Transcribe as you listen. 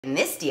In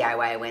this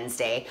DIY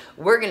Wednesday,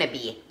 we're gonna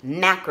be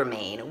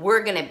macrame,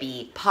 we're gonna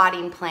be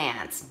potting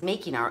plants,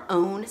 making our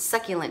own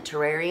succulent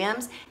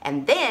terrariums,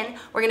 and then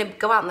we're gonna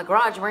go out in the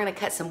garage and we're gonna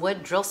cut some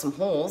wood, drill some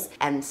holes,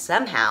 and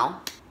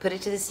somehow put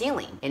it to the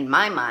ceiling. In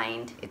my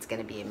mind, it's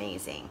gonna be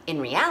amazing. In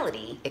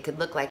reality, it could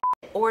look like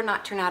or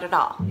not turn out at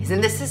all.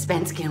 Isn't the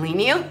suspense killing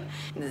you?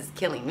 This is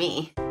killing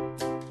me.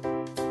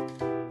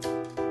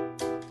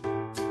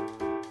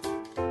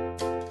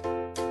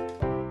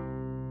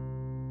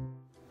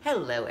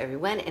 Hello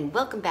everyone and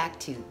welcome back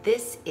to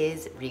This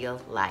Is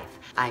Real Life.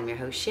 I'm your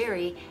host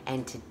Sheri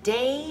and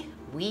today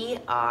we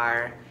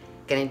are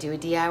gonna do a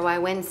DIY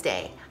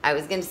Wednesday. I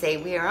was gonna say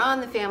we are on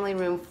the family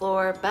room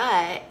floor,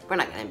 but we're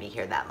not gonna be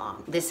here that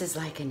long. This is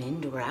like an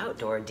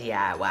indoor-outdoor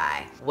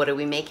DIY. What are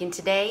we making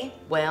today?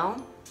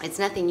 Well, it's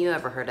nothing you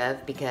ever heard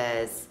of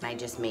because I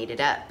just made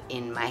it up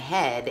in my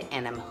head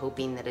and I'm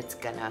hoping that it's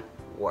gonna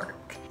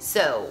work.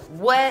 So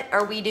what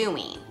are we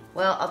doing?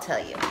 Well, I'll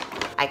tell you.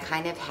 I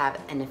kind of have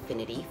an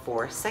affinity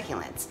for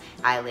succulents.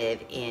 I live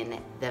in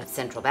the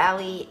Central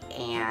Valley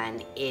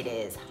and it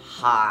is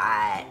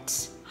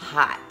hot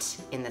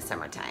in the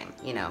summertime.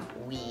 You know,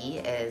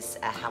 we as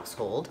a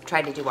household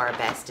try to do our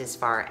best as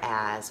far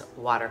as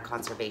water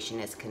conservation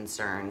is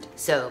concerned.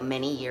 So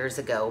many years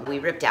ago, we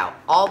ripped out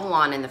all the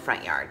lawn in the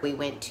front yard. We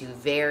went to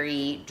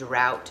very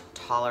drought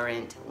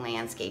tolerant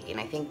landscaping.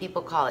 I think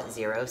people call it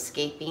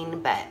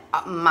xeriscaping,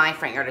 but my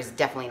front yard is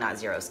definitely not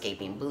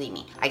xeriscaping, believe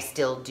me. I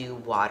still do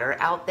water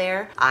out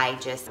there. I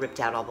just ripped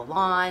out all the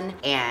lawn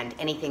and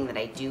anything that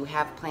I do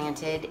have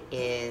planted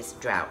is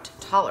drought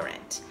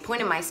tolerant.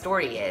 Point of my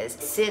story is,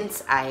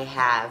 since I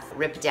have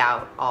ripped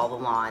out all the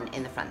lawn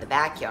in the front of the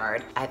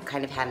backyard, I've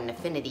kind of had an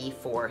affinity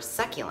for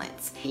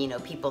succulents. You know,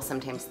 people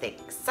sometimes think,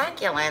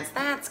 succulents,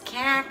 that's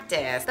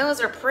cactus.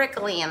 Those are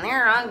prickly and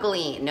they're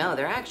ugly. No,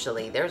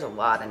 there's a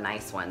lot of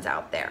nice ones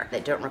out there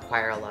that don't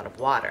require a lot of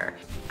water.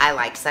 I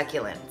like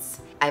succulents.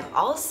 I've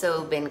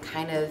also been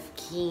kind of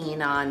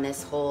keen on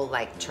this whole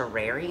like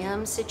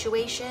terrarium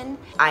situation.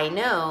 I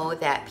know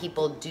that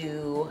people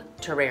do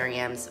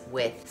terrariums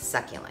with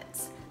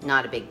succulents.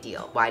 Not a big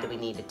deal. Why do we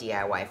need a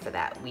DIY for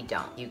that? We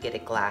don't. You get a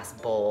glass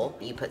bowl,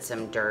 you put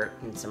some dirt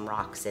and some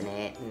rocks in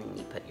it, and then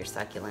you put your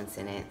succulents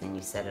in it, and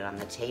you set it on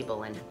the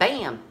table, and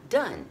bam,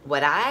 done.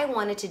 What I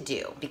wanted to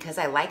do, because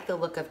I like the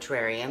look of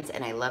terrariums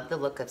and I love the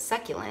look of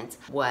succulents,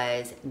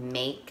 was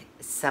make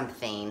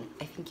something,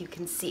 I think you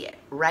can see it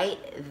right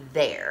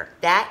there.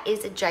 That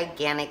is a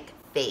gigantic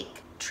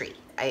fake tree.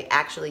 I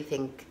actually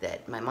think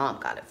that my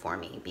mom got it for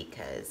me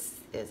because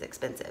it was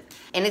expensive.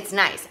 And it's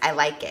nice, I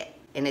like it.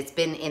 And it's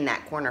been in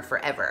that corner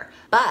forever.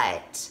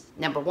 But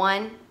number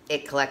one,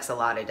 it collects a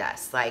lot of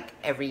dust. Like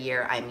every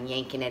year I'm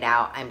yanking it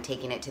out, I'm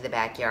taking it to the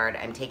backyard,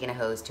 I'm taking a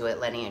hose to it,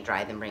 letting it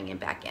dry, then bringing it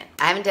back in.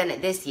 I haven't done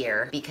it this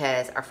year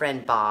because our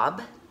friend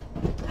Bob.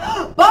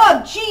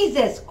 Bob,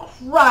 Jesus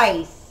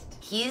Christ!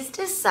 He's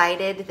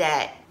decided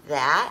that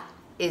that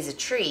is a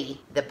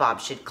tree that Bob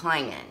should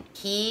climb in.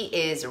 He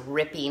is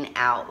ripping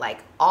out like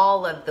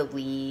all of the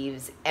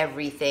leaves,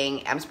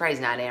 everything. I'm surprised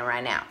he's not in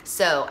right now.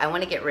 So I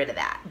want to get rid of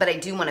that, but I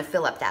do want to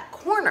fill up that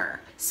corner.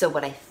 So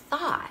what I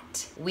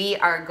thought, we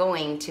are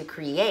going to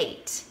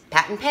create,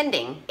 patent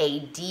pending,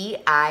 a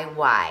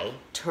DIY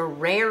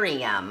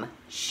terrarium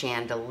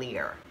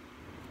chandelier.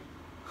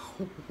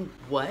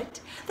 What?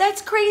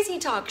 That's crazy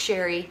talk,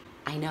 Sheri.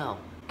 I know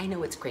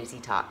it's crazy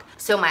talk.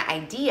 So my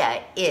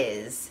idea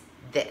is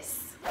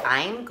this.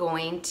 I'm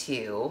going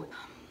to,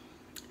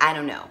 I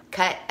don't know,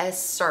 cut a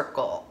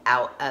circle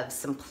out of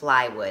some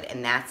plywood,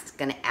 and that's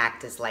gonna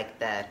act as like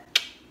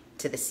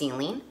to the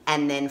ceiling.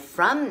 And then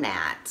from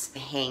that,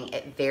 hang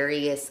at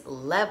various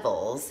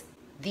levels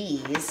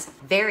these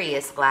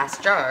various glass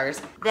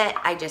jars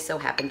that I just so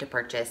happened to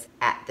purchase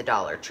at the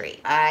Dollar Tree.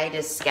 I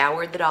just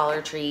scoured the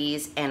Dollar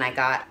Trees and I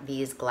got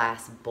these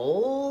glass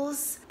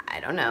bowls.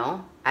 I don't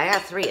know, I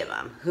got 3 of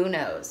them, who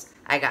knows?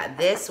 I got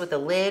this with a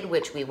lid,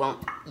 which we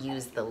won't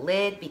use the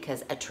lid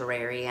because a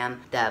terrarium,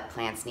 the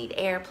plants need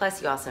air,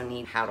 plus you also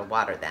need how to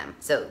water them.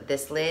 So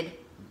this lid,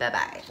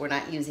 bye-bye. We're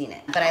not using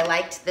it. But I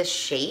liked the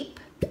shape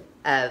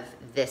of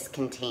this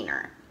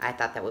container. I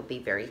thought that would be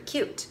very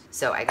cute.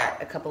 So I got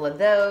a couple of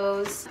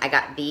those. I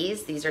got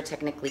these are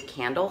technically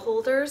candle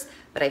holders,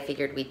 but I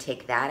figured we'd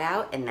take that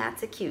out and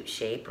that's a cute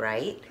shape,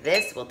 right?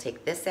 We'll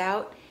take this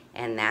out.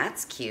 And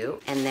that's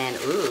cute. And then,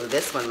 ooh,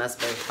 this one must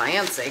be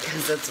fancy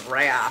because it's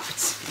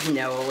wrapped.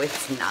 No,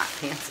 it's not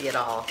fancy at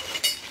all.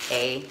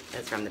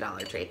 That's from the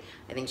Dollar Tree.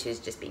 I think she was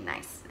just being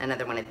nice.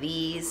 Another one of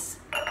these.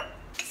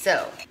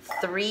 So,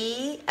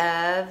 3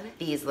 of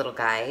these little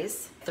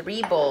guys,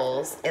 3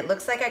 bowls. It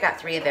looks like I got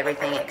 3 of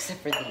everything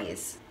except for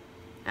these.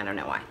 I don't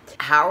know why.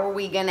 How are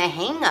we gonna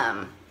hang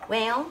them?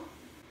 Well,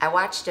 I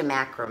watched a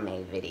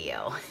macrame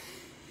video.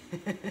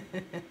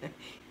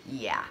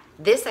 Yeah,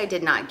 this I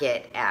did not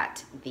get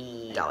at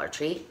the Dollar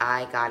Tree.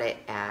 I got it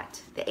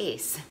at the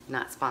Ace,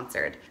 not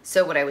sponsored.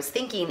 So what I was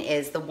thinking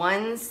is the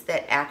ones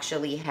that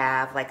actually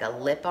have like a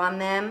lip on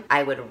them,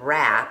 I would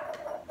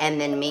wrap and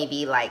then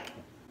maybe like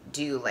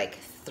do like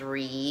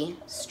 3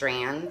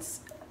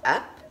 strands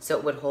up so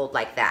it would hold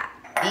like that.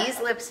 These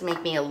lips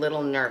make me a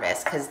little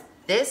nervous because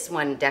this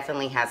one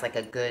definitely has like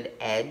a good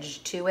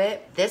edge to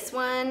it. This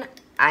one,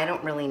 I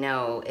don't really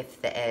know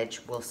if the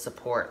edge will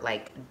support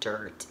like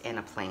dirt in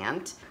a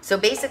plant. So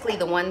basically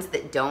the ones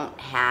that don't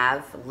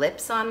have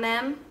lips on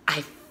them,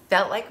 I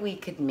felt like we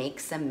could make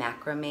some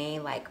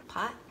macrame like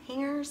pot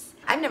hangers.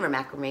 I've never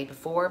macrame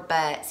before,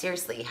 but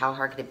seriously, how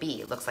hard could it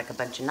be? It looks like a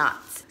bunch of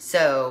knots.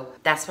 So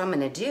that's what I'm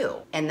gonna do.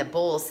 And the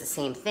bowl's the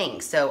same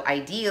thing. So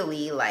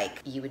ideally,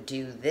 like you would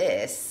do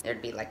this,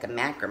 there'd be like a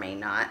macrame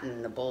knot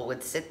and the bowl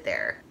would sit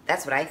there.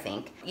 That's what I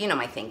think. You know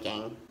my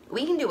thinking.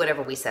 We can do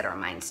whatever we set our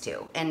minds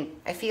to. And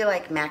I feel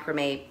like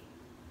macrame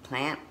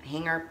plant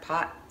hanger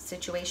pot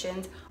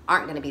situations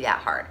aren't gonna be that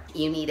hard.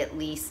 You need at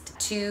least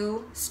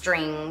 2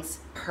 strings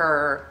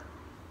per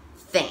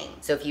thing.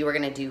 So if you were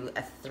gonna do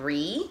a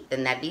 3,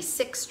 then that'd be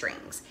 6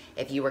 strings.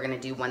 If you were gonna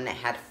do one that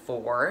had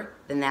 4,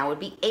 then that would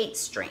be 8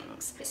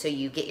 strings. So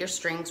you get your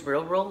strings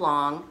real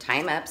long, tie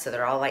them up so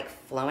they're all like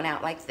flowing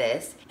out like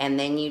this, and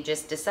then you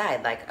just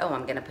decide like, oh,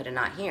 I'm gonna put a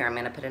knot here, I'm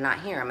gonna put a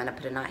knot here, I'm gonna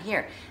put a knot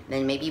here. And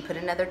then maybe you put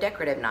another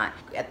decorative knot.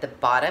 At the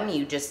bottom,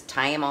 you just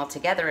tie them all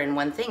together in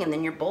one thing and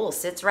then your bowl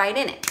sits right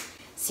in it.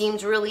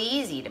 Seems really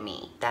easy to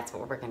me. That's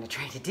what we're gonna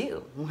try to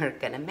do. We're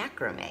gonna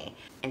macrame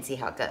and see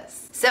how it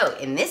goes. So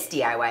in this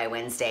DIY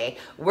Wednesday,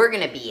 we're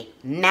gonna be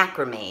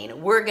macrame.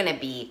 We're gonna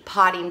be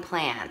potting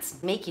plants,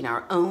 making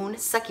our own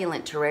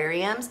succulent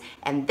terrariums,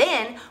 and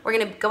then we're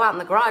gonna go out in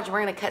the garage and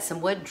we're gonna cut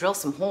some wood, drill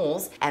some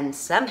holes, and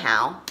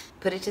somehow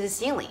put it to the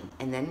ceiling.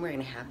 And then we're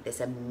gonna have this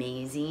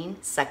amazing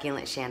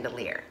succulent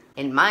chandelier.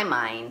 In my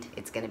mind,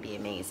 it's gonna be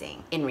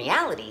amazing. In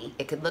reality,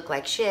 it could look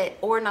like shit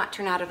or not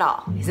turn out at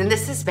all. Isn't the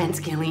suspense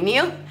killing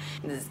you?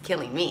 This is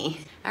killing me.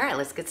 All right,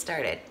 let's get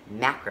started.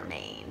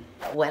 Macrame.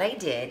 What I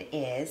did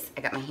is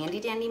I got my handy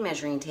dandy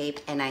measuring tape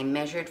and I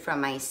measured from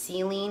my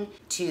ceiling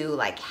to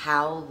like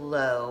how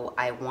low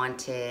I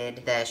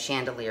wanted the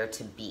chandelier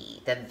to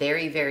be. The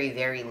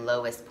very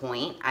lowest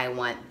point, I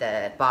want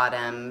the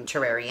bottom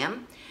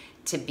terrarium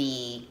to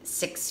be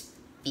 6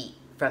 feet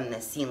from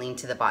the ceiling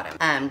to the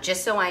bottom.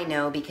 Just so I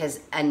know, because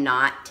a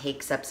knot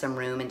takes up some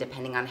room and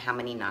depending on how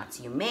many knots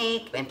you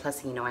make, and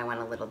plus, you know, I want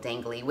a little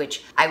dangly,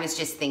 which I was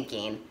just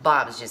thinking,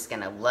 Bob's just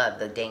gonna love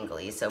the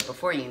dangly. So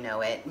before you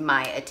know it,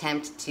 my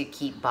attempt to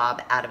keep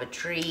Bob out of a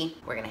tree,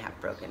 we're gonna have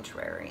broken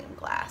terrarium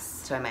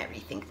glass. So I might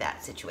rethink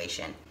that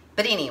situation.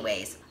 But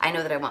anyways, I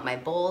know that I want my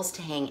bowls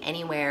to hang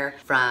anywhere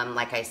from,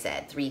 like I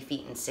said, 3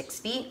 feet and 6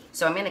 feet.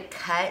 So I'm gonna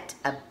cut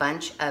a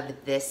bunch of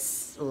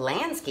this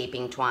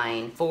landscaping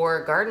twine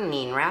for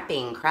gardening,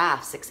 wrapping,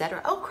 crafts,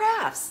 etc. Oh,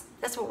 crafts,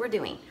 that's what we're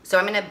doing. So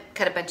I'm gonna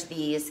cut a bunch of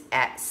these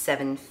at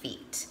 7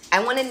 feet.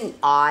 I want an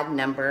odd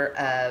number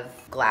of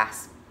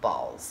glass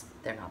balls.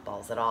 They're not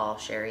balls at all,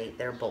 Sheri,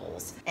 they're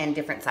bowls, and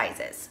different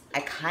sizes.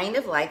 I kind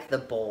of like the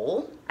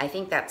bowl. I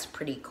think that's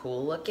pretty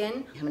cool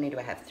looking. How many do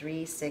I have?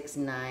 3, 6,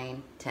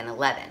 9, 10,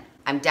 11.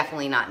 I'm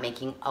definitely not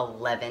making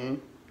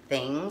 11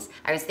 things.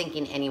 I was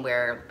thinking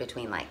anywhere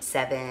between like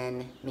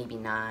 7, maybe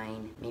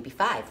 9, maybe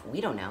 5.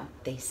 We don't know.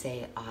 They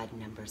say odd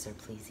numbers are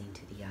pleasing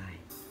to the eye.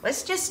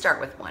 Let's just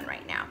start with 1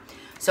 right now.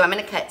 So I'm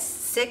gonna cut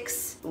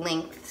 6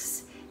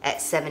 lengths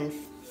at 7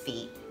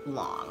 feet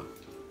long.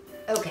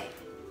 Okay.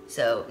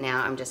 So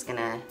now I'm just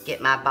gonna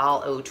get my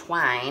ball o'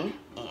 twine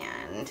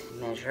and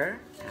measure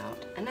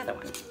out another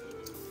one.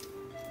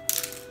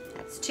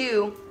 That's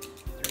 2,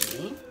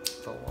 3,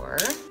 4,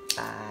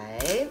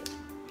 5,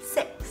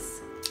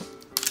 6.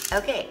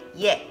 Okay,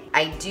 yay.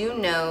 I do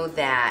know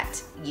that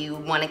you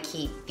wanna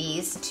keep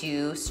these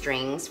 2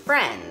 strings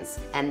friends,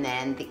 and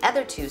then the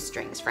other 2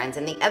 strings friends,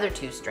 and the other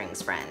 2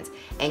 strings friends.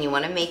 And you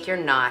wanna make your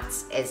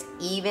knots as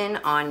even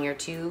on your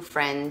 2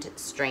 friend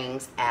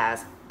strings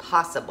as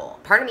possible.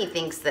 Part of me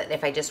thinks that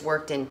if I just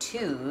worked in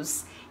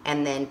 2s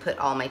and then put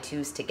all my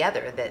 2s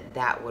together,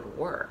 that would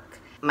work.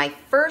 My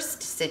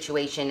first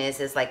situation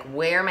is like,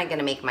 where am I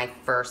gonna make my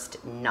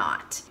first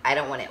knot? I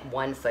don't want it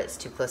 1 foot, it's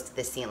too close to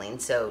the ceiling.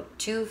 So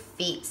 2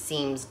 feet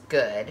seems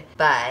good,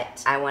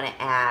 but I wanna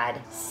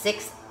add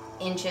 6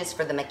 inches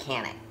for the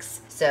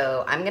mechanics.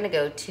 So I'm gonna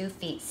go 2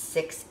 feet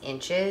 6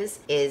 inches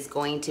is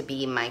going to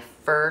be my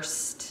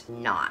first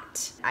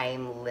knot.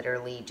 I'm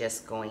literally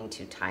just going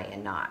to tie a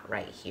knot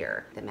right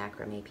here. The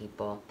macrame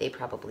people, they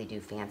probably do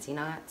fancy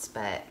knots,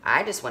 but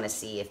I just wanna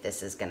see if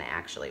this is gonna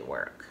actually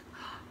work.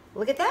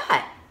 Look at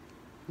that,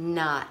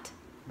 knot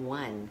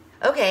 1.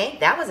 Okay,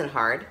 that wasn't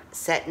hard.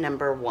 Set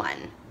number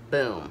 1,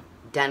 boom,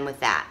 done with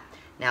that.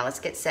 Now let's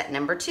get set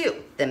number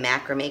 2. The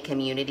macrame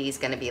community is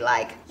gonna be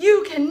like,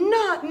 you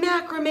cannot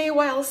macrame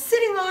while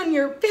sitting on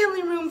your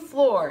family room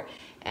floor.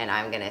 And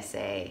I'm gonna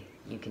say,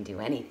 you can do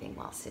anything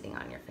while sitting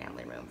on your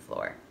family room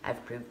floor.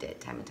 I've proved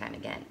it time and time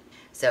again.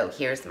 So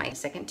here's my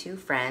second 2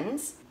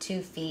 friends,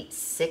 2 feet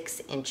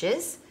 6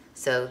 inches.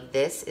 So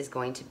this is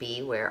going to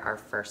be where our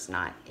first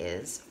knot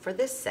is for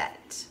this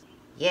set.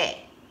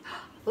 Yay,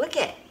 look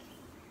it.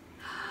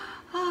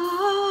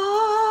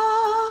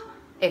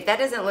 If that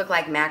doesn't look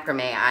like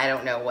macrame, I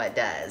don't know what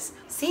does.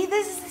 See,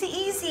 this is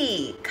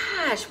easy.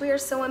 Gosh, we are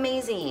so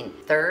amazing.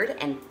 Third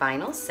and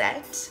final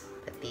set,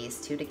 put these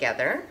 2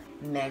 together,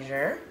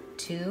 measure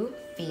 2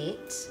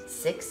 feet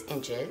 6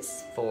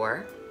 inches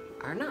for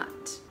our knot.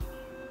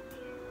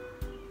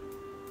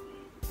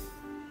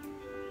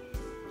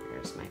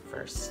 There's my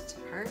first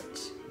part,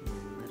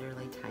 and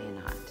literally tie a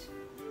knot.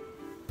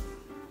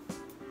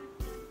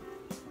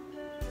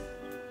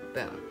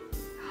 Boom.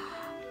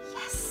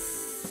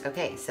 Yes!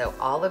 Okay, so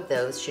all of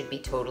those should be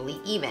totally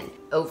even.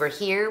 Over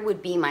here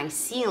would be my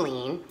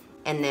ceiling,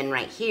 and then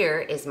right here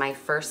is my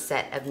first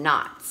set of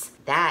knots.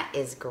 That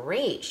is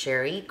great,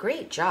 Sheri.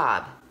 Great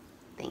job.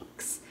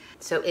 Thanks.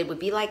 So it would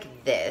be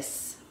like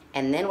this,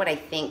 and then what I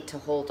think to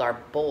hold our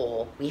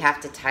bowl, we have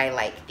to tie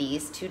like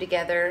these two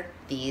together,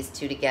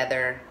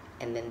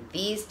 and then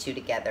these two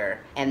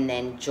together, and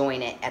then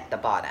join it at the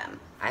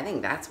bottom. I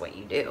think that's what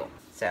you do.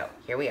 So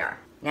here we are.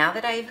 Now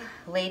that I've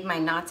laid my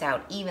knots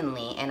out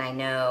evenly and I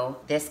know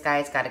this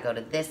guy's gotta go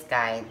to this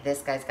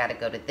guy's gotta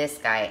go to this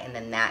guy, and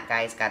then that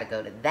guy's gotta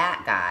go to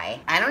that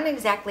guy, I don't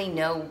exactly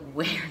know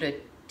where to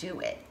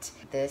do it.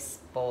 This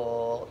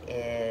bowl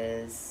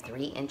is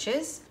 3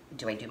 inches.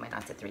 Do I do my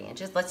knots at 3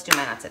 inches? Let's do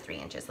my knots at 3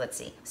 inches. Let's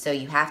see. So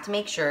you have to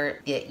make sure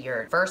that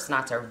your first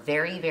knots are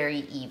very,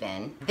 very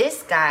even.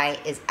 This guy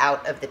is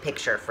out of the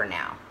picture for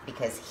now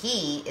because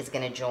he is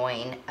gonna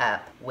join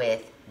up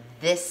with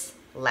this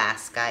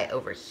last guy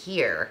over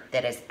here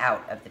that is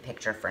out of the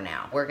picture for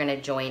now. We're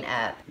gonna join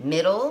up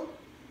middle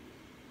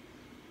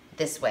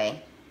this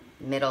way,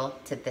 middle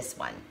to this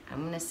one.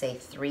 I'm gonna say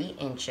 3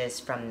 inches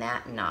from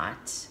that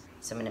knot.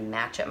 So I'm gonna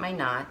match up my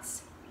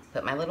knots,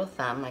 put my little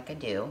thumb like I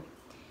do,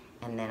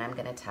 and then I'm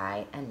gonna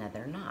tie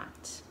another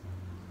knot.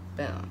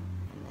 Boom,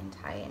 and then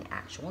tie an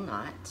actual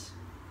knot.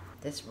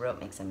 This rope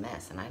makes a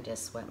mess and I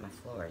just sweat my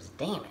floors.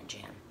 Damn it,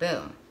 Jim.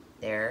 Boom,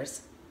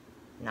 there's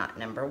knot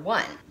number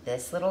 1.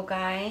 This little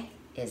guy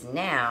is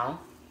now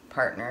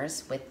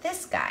partners with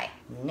this guy.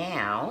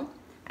 Now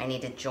I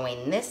need to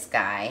join this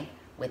guy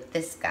with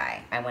this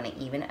guy. I want to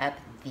even up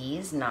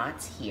these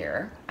knots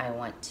here. I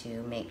want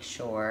to make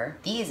sure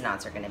these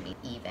knots are going to be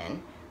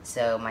even.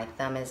 So my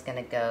thumb is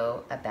going to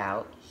go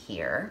about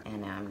here,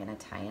 and now I'm going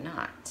to tie a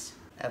knot.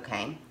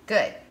 Okay,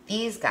 good.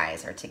 These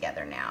guys are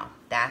together now.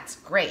 That's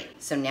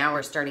great. So now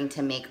we're starting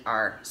to make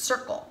our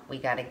circle. We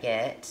got to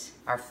get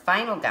our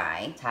final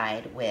guy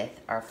tied with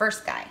our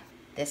first guy.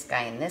 This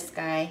guy and this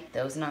guy,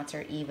 those knots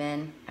are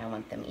even. I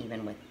want them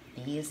even with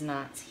these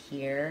knots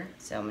here.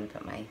 So I'm gonna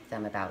put my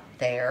thumb about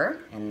there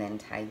and then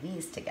tie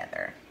these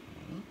together.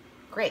 Okay.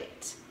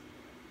 Great.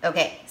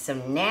 Okay, so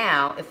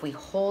now if we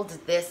hold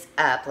this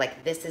up,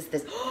 like this is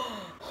this,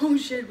 oh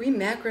shit, we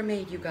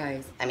macrameed, you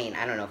guys. I mean,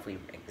 I don't know if we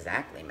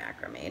exactly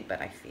macrameed,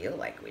 but I feel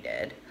like we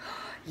did.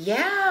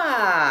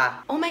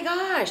 Yeah, oh my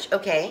gosh.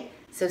 Okay,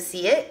 so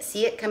see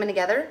it coming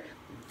together?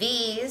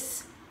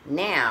 These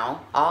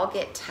now all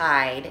get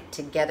tied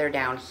together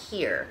down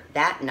here.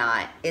 That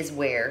knot is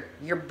where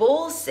your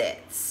bowl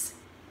sits.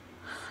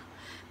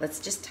 Let's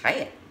just tie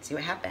it, see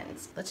what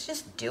happens. Let's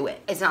just do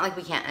it. It's not like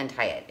we can't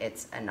untie it,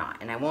 it's a knot,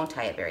 and I won't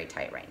tie it very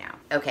tight right now.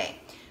 Okay,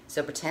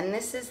 so pretend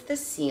this is the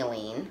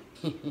ceiling.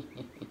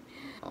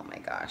 Oh my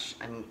gosh,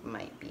 I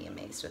might be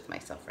amazed with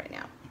myself right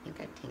now. I think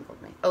I've tangled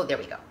my, oh, there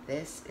we go.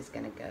 This is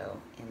gonna go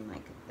in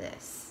like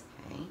this,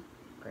 okay,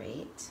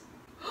 great.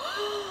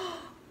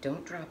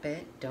 Don't drop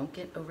it. Don't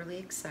get overly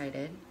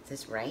excited. Is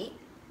this right?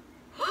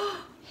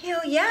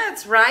 Hell yeah,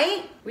 it's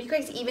right. Were you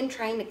guys even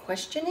trying to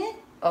question it?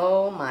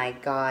 Oh my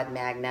God,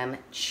 Magnum,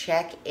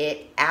 check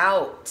it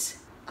out.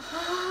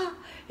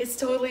 It's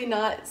totally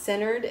not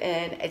centered,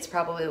 and it's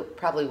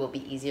probably will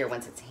be easier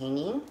once it's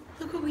hanging.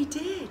 Look what we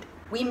did.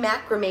 We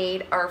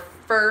macrameed our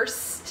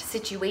first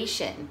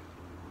situation.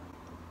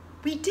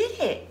 We did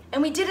it,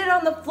 and we did it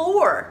on the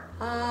floor.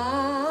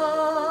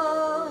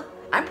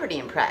 I'm pretty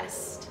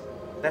impressed.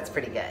 That's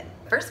pretty good.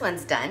 First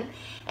one's done,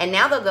 and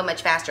now they'll go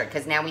much faster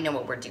because now we know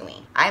what we're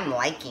doing. I'm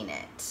liking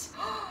it.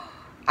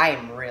 I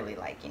am really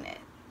liking it.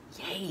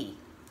 Yay.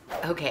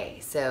 Okay,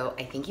 so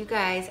I think you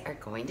guys are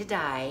going to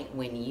die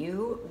when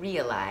you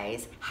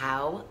realize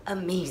how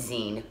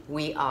amazing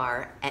we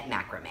are at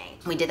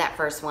macrame. We did that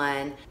first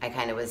one. I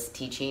kind of was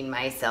teaching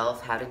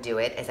myself how to do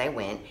it as I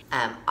went.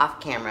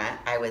 Off camera,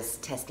 I was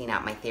testing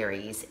out my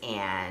theories,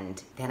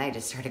 and then I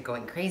just started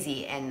going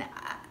crazy, and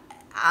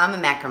I'm a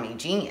macrame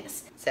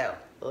genius. So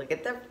look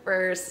at the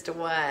first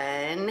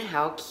one,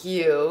 how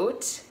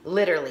cute.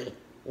 Literally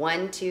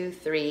 1, 2,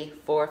 3,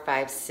 4,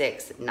 5,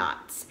 6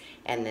 knots.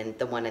 And then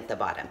the one at the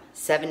bottom,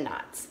 7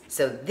 knots.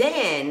 So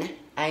then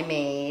I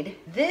made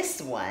this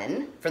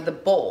one for the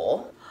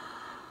bowl.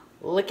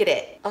 Look at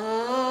it.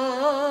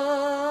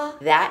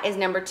 That is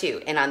number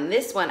 2. And on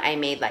this one, I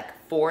made like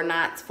 4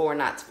 knots, 4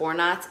 knots, 4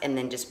 knots, and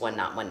then just 1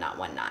 knot, 1 knot,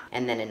 1 knot,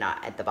 and then a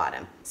knot at the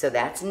bottom. So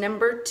that's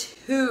number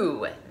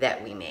 2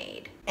 that we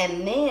made.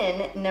 And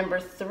then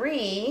number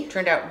 3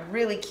 turned out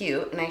really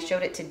cute, and I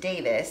showed it to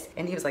Davis,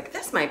 and he was like,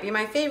 this might be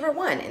my favorite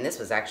one. And this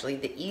was actually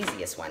the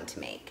easiest one to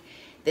make.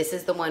 This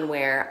is the one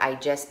where I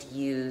just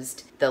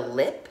used the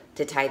lip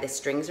to tie the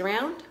strings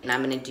around, and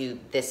I'm gonna do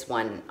this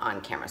one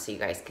on camera so you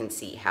guys can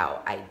see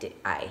how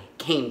I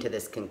came to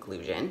this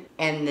conclusion.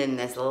 And then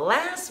this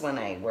last one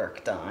I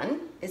worked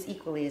on is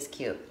equally as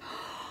cute.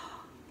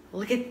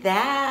 Look at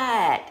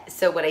that.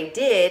 So what I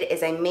did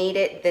is I made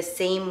it the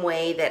same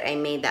way that I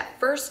made that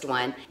first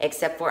one,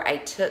 except for I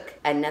took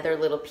another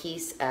little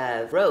piece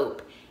of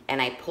rope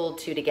and I pulled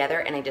two together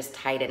and I just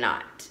tied a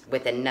knot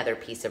with another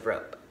piece of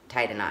rope.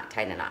 Tied a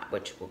knot,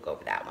 which we'll go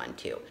over that one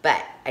too.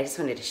 But I just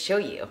wanted to show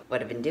you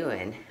what I've been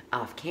doing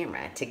off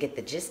camera to get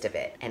the gist of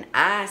it. And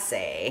I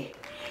say,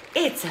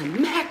 it's a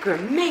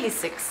macrame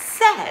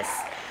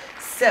success.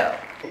 So,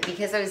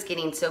 because I was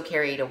getting so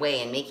carried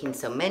away and making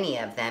so many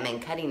of them and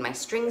cutting my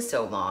strings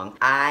so long,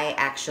 I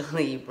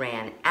actually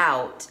ran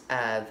out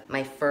of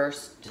my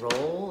first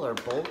roll or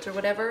bolt or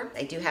whatever.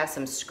 I do have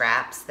some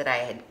scraps that I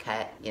had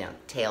cut, you know,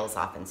 tails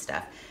off and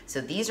stuff.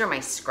 So these are my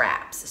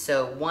scraps.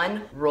 So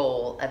one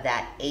roll of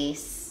that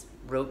ace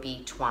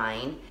ropey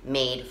twine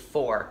made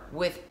 4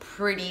 with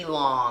pretty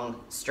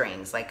long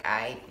strings. Like,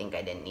 I think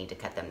I didn't need to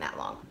cut them that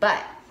long.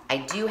 But I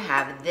do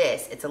have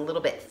this, it's a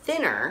little bit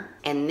thinner,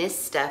 and this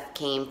stuff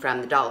came from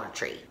the Dollar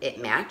Tree.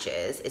 It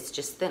matches, it's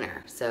just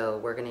thinner. So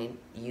we're gonna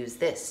use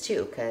this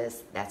too,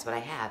 because that's what I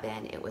have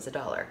and it was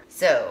 $1.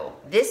 So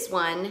this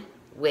one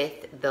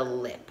with the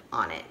lip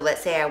on it.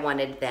 Let's say I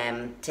wanted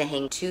them to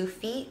hang 2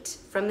 feet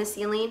from the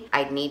ceiling,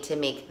 I'd need to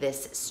make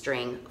this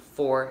string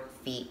 4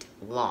 feet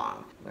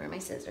long. Where are my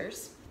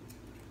scissors?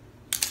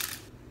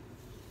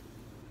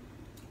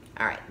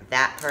 All right,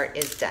 that part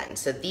is done.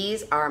 So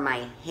these are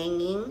my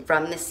hanging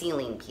from the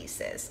ceiling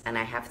pieces, and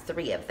I have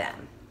 3 of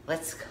them.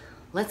 Let's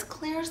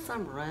clear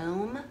some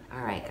room.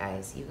 All right,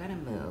 guys, you gotta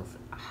move.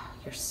 Oh,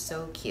 you're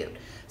so cute.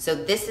 So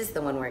this is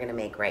the one we're gonna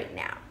make right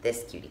now,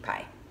 this cutie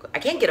pie. I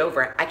can't get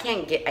over it.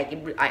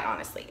 I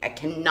honestly, I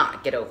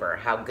cannot get over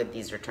how good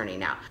these are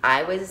turning out.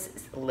 I was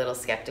a little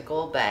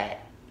skeptical, but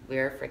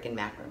we're freaking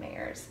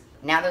macrameers.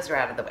 Now those are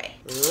out of the way.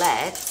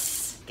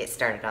 Let's get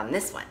started on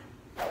this one.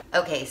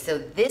 Okay, so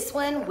this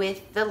one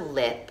with the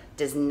lip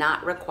does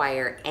not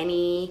require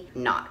any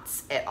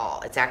knots at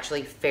all. It's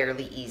actually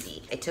fairly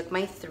easy. I took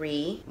my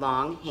 3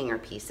 long hanger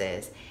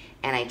pieces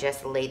and I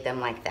just laid them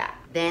like that.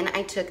 Then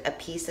I took a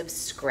piece of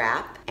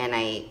scrap and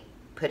I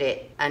put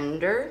it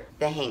under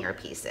the hanger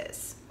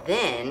pieces.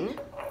 Then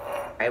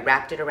I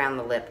wrapped it around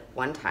the lip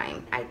one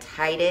time. I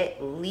tied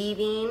it,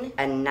 leaving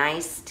a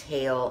nice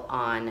tail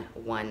on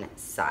one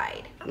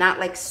side. Not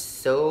like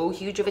so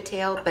huge of a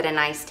tail, but a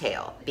nice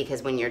tail,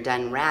 because when you're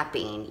done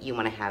wrapping, you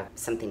want to have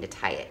something to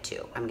tie it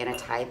to. I'm gonna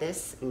tie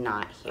this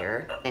knot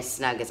here as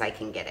snug as I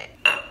can get it.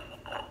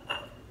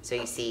 So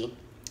you see,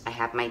 I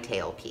have my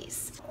tail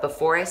piece.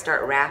 Before I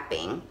start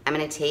wrapping, I'm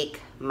gonna take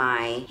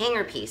my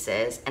hanger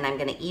pieces and I'm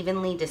gonna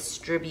evenly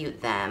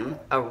distribute them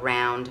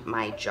around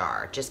my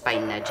jar just by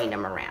nudging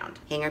them around.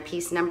 Hanger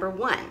piece number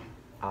 1,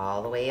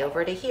 all the way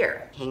over to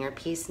here. Hanger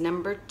piece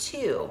number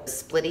 2,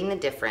 splitting the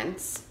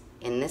difference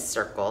in this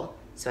circle.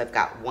 So I've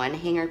got 1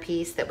 hanger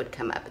piece that would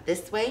come up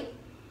this way,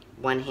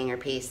 1 hanger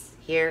piece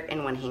here,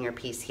 and 1 hanger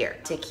piece here.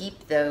 To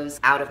keep those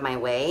out of my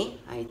way,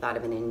 I thought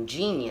of an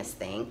ingenious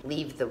thing.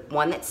 Leave the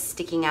one that's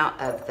sticking out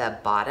of the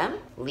bottom,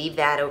 leave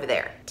that over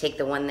there. Take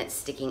the one that's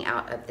sticking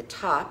out of the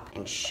top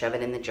and shove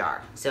it in the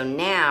jar. So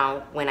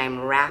now when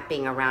I'm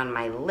wrapping around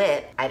my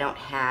lip, I don't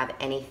have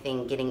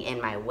anything getting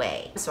in my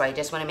way. So I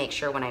just wanna make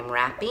sure when I'm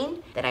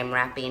wrapping that I'm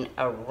wrapping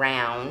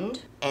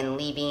around and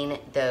leaving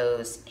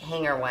those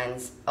hanger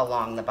ones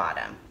along the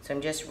bottom. So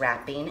I'm just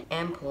wrapping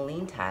and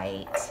pulling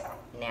tight.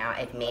 Now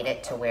I've made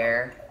it to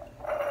where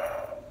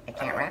I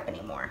can't wrap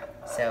anymore.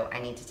 So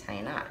I need to tie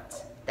a knot.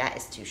 That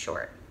is too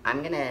short.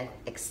 I'm gonna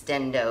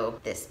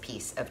extendo this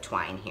piece of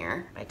twine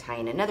here by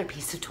tying another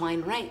piece of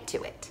twine right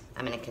to it.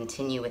 I'm gonna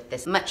continue with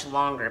this much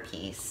longer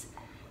piece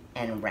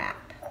and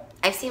wrap.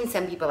 I've seen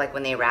some people, like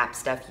when they wrap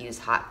stuff, use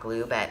hot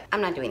glue, but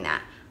I'm not doing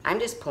that. I'm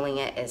just pulling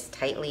it as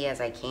tightly as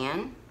I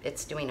can.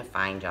 It's doing a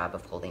fine job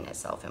of holding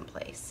itself in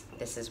place.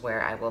 This is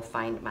where I will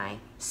find my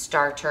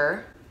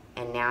starter,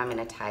 and now I'm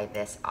gonna tie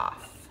this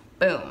off.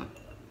 Boom.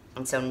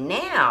 And so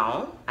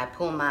now I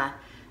pull my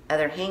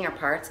other hanger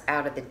parts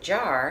out of the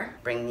jar,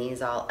 bring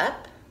these all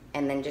up,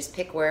 and then just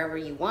pick wherever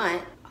you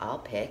want. I'll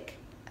pick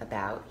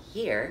about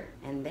here,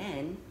 and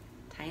then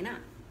tie a knot.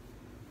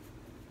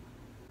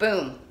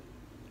 Boom.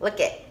 Look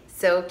it.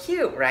 So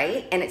cute,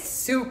 right? And it's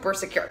super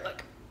secure,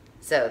 look.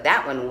 So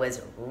that one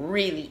was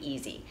really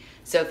easy.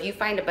 So if you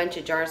find a bunch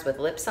of jars with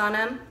lips on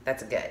them,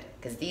 that's good,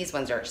 because these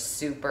ones are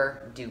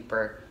super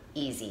duper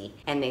easy,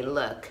 and they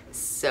look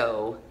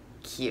so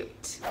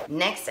cute.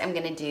 Next, I'm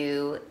gonna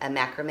do a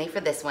macrame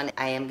for this one.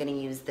 I am gonna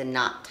use the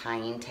knot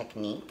tying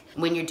technique.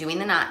 When you're doing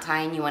the knot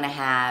tying, you wanna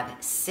have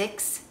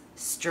 6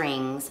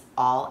 strings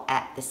all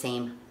at the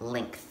same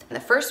length. The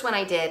first one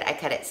I did, I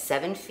cut at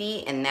 7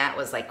 feet, and that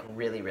was like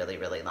really, really,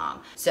 really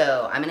long.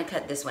 So I'm gonna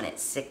cut this one at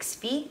 6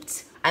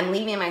 feet. I'm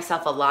leaving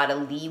myself a lot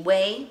of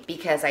leeway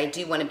because I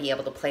do wanna be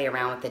able to play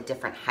around with the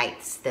different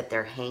heights that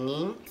they're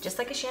hanging, just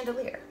like a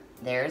chandelier.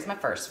 There's my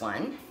first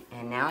one,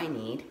 and now I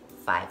need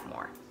 5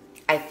 more.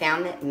 I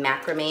found that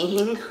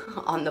macrameing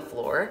on the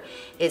floor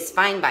is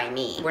fine by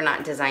me. We're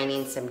not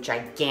designing some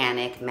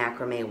gigantic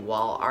macrame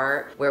wall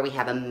art where we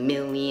have a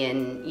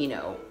million, you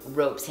know,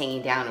 ropes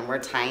hanging down and we're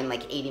tying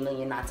like 80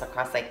 million knots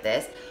across like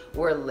this.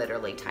 We're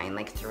literally tying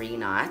like 3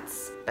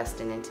 knots,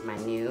 busting into my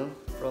new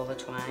roll of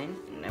twine,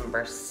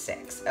 number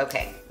 6.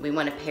 Okay, we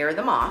want to pair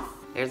them off.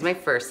 There's my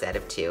first set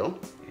of 2.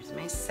 Here's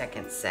my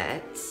second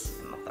set,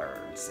 and my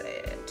third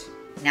set.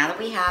 Now that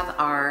we have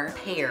our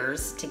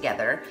pairs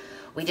together,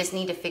 we just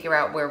need to figure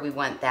out where we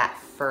want that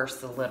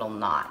first little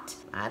knot.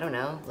 I don't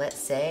know, let's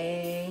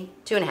say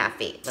 2.5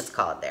 feet, let's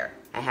call it there.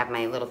 I have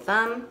my little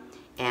thumb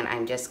and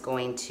I'm just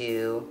going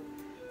to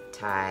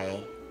tie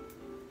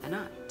a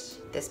knot.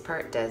 This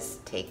part does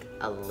take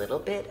a little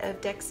bit of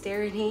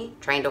dexterity,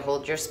 trying to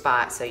hold your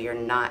spot so your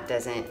knot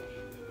doesn't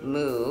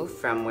move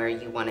from where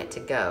you want it to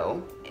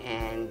go,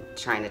 and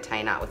trying to tie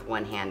a knot with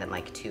one hand and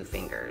like 2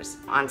 fingers.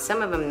 On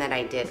some of them that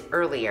I did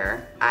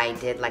earlier, I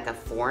did like a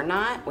 4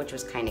 knot, which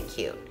was kind of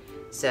cute.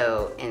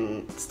 So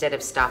instead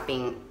of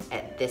stopping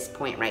at this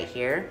point right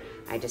here,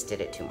 I just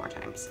did it 2 more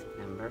times.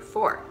 Number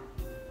 4,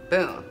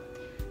 boom.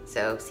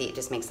 So see, it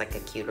just makes like a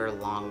cuter,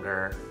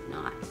 longer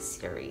knot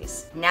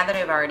series. Now that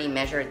I've already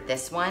measured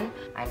this one,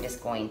 I'm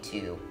just going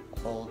to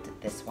hold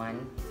this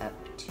one up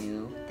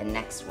to the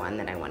next one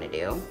that I want to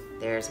do.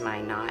 There's my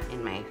knot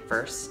in my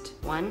first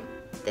one.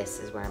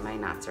 This is where my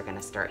knots are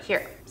gonna start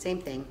here.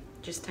 Same thing,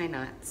 just tie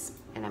knots,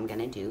 and I'm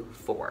gonna do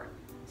 4.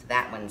 So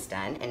that one's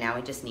done, and now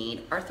we just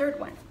need our third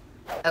one.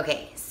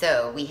 Okay,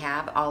 so we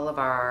have all of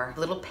our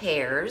little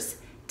pairs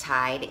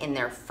tied in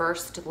their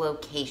first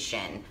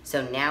location.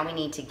 So now we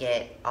need to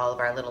get all of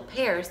our little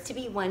pairs to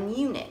be one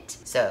unit.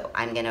 So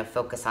I'm gonna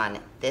focus on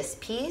this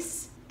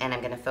piece, and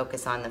I'm gonna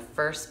focus on the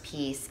first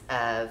piece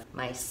of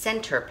my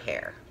center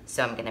pair.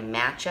 So I'm gonna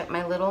match up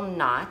my little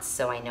knots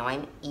so I know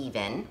I'm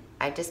even.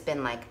 I've just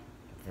been like,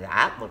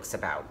 that looks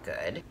about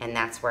good. And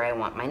that's where I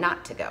want my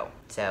knot to go.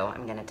 So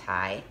I'm gonna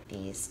tie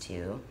these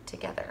 2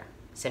 together.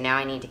 So now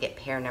I need to get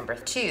pair number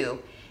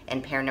 2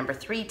 and pair number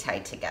 3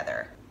 tied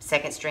together.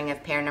 Second string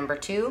of pair number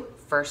 2,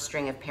 first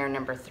string of pair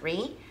number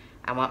 3.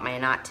 I want my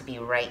knot to be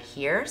right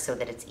here so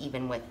that it's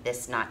even with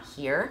this knot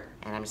here.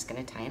 And I'm just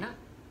gonna tie a knot.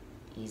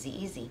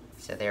 Easy, easy.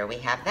 So there we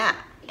have that.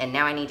 And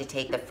now I need to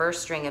take the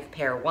first string of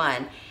pair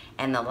 1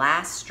 and the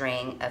last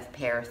string of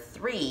pair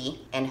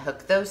 3 and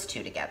hook those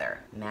 2 together.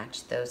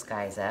 Match those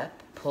guys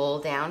up, pull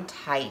down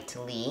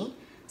tightly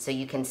so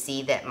you can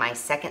see that my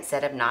second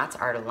set of knots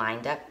are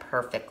lined up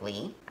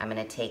perfectly. I'm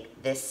gonna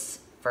take this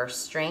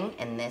first string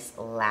and this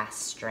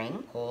last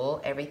string, pull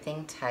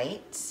everything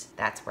tight.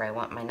 That's where I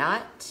want my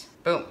knot.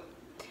 Boom.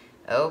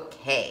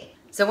 Okay,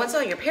 so once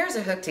all your pairs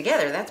are hooked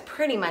together, that's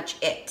pretty much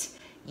it.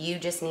 You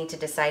just need to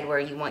decide where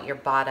you want your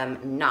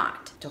bottom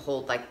knot to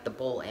hold like the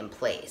bowl in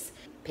place.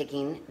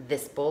 Picking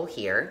this bowl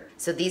here.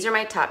 So these are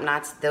my top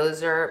knots.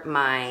 Those are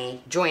my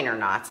joiner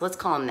knots. Let's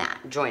call them that,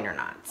 joiner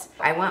knots.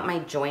 I want my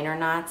joiner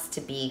knots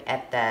to be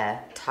at the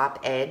top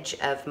edge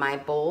of my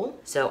bowl.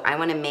 So I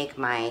want to make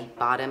my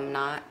bottom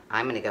knot,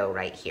 I'm going to go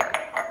right here.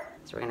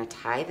 So we're going to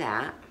tie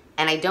that.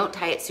 And I don't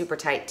tie it super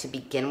tight to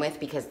begin with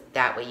because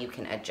that way you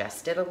can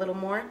adjust it a little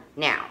more.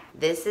 Now,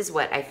 this is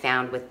what I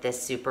found with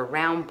this super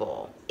round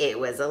bowl. It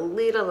was a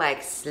little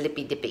like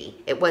slippy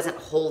dippy. It wasn't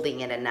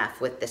holding it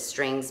enough with the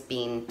strings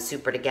being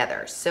super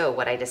together. So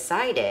what I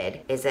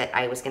decided is that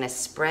I was gonna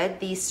spread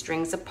these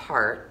strings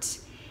apart,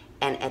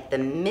 and at the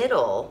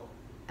middle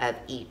of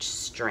each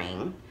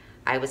string,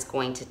 I was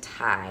going to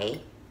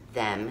tie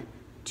them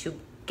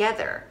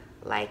together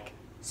like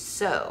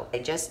so. I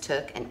just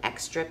took an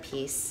extra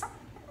piece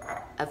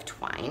of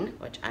twine,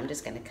 which I'm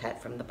just going to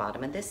cut from the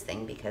bottom of this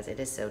thing because it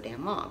is so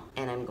damn long.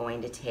 And I'm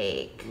going to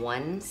take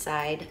one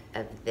side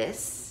of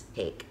this,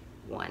 take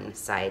one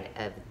side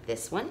of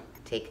this one,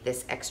 take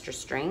this extra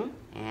string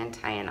and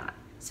tie a knot.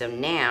 So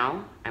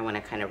now I want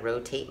to kind of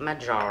rotate my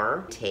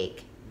jar,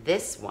 take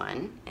this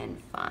one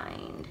and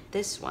find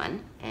this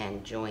one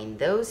and join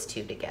those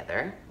 2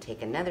 together.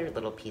 Take another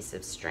little piece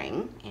of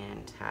string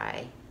and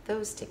tie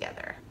those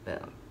together.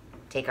 Boom.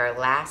 Take our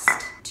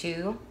last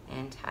 2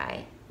 and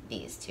tie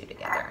these 2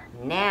 together.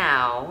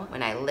 Now,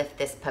 when I lift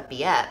this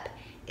puppy up,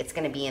 it's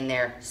gonna be in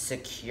there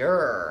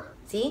secure.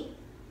 See?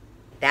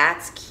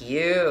 That's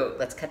cute.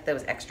 Let's cut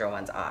those extra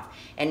ones off.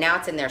 And now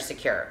it's in there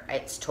secure.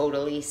 It's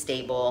totally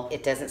stable.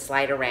 It doesn't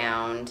slide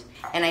around.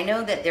 And I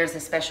know that there's a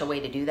special way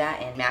to do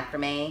that in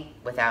macrame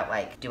without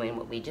like doing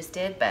what we just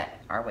did, but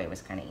our way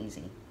was kind of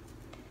easy.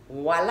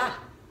 Voila.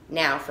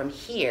 Now from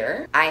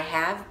here, I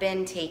have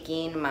been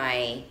taking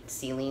my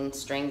ceiling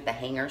strings, the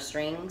hanger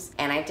strings,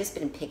 and I've just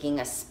been picking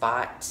a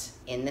spot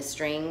in the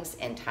strings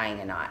and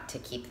tying a knot to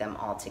keep them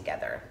all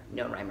together.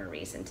 No rhyme or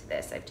reason to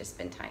this, I've just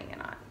been tying a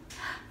knot.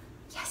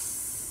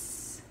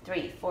 Yes!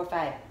 3, 4,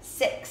 5,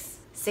 6.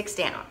 6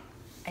 down.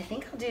 I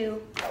think I'll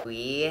do.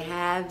 We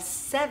have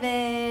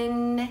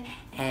 7.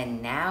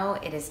 And now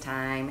it is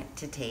time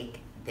to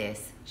take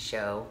this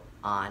show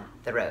on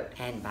the road.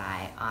 And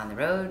by on the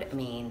road, I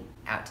mean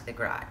out to the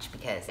garage,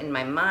 because in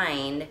my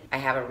mind, I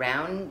have a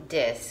round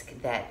disc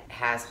that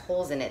has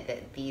holes in it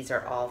that these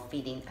are all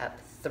feeding up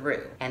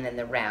through. And then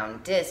the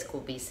round disc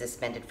will be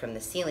suspended from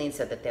the ceiling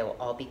so that they will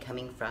all be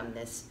coming from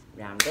this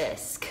round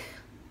disc.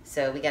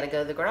 So we gotta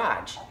go to the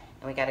garage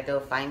and we gotta go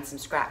find some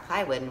scrap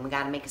plywood and we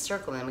gotta make a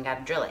circle and we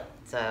gotta drill it.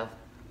 So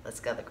let's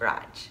go to the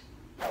garage.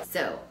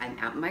 So I'm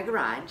out in my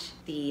garage.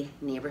 The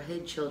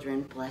neighborhood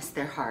children, bless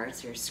their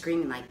hearts, are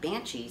screaming like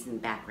banshees in the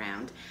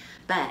background.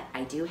 But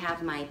I do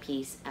have my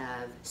piece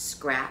of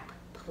scrap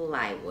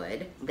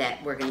plywood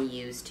that we're gonna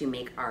use to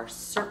make our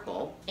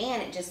circle.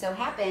 And it just so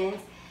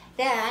happens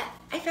that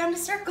I found a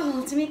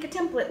circle to make a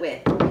template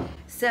with.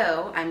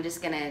 So I'm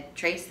just gonna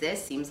trace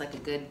this. Seems like a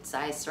good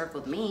size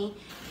circle to me.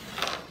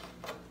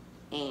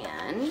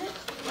 And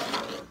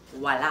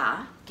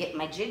voila, get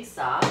my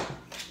jigsaw.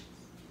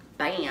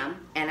 Bam,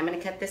 and I'm gonna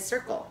cut this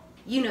circle.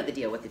 You know the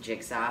deal with the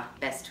jigsaw,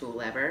 best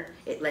tool ever.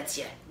 It lets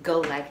you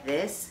go like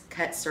this,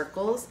 cut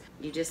circles.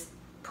 You just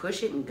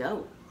push it and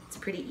go. It's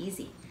pretty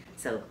easy.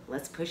 So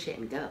let's push it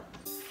and go.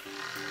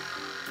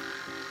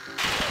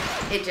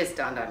 It just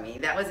dawned on me,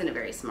 that wasn't a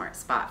very smart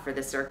spot for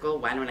the circle.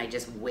 Why don't I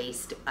just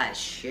waste a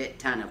shit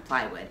ton of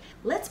plywood?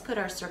 Let's put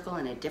our circle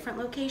in a different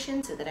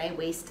location so that I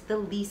waste the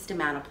least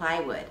amount of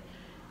plywood.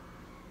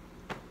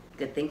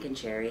 Good thinking,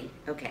 Sheri.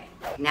 Okay,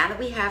 now that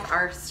we have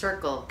our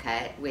circle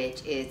cut,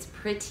 which is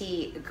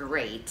pretty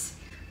great,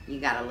 you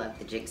gotta love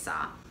the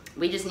jigsaw.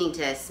 We just need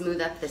to smooth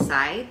up the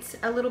sides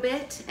a little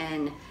bit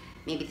and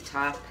maybe the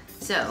top.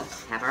 So,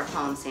 have our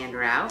palm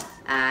sander out.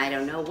 I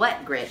don't know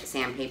what grit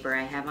sandpaper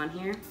I have on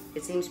here.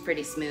 It seems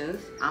pretty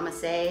smooth. I'ma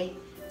say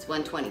it's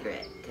 120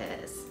 grit,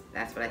 because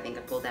that's what I think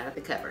I pulled out of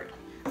the cupboard.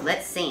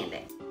 Let's sand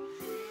it.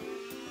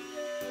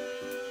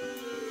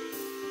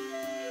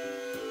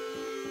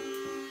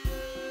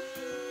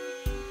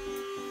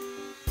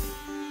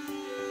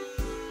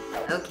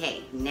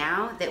 Okay,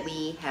 now that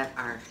we have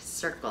our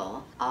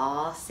circle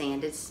all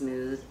sanded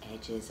smooth,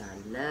 edges are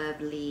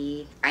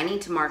lovely, I need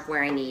to mark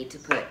where I need to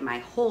put my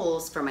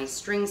holes for my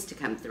strings to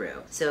come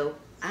through. So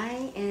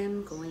I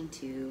am going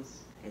to,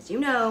 as you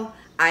know,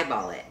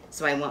 eyeball it.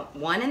 So I want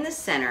one in the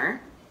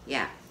center.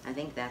 Yeah, I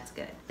think that's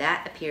good.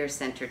 That appears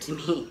center to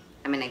me.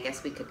 I mean, I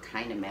guess we could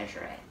kind of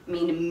measure it. I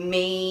mean,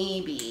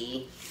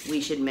 maybe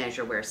we should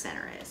measure where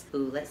center is.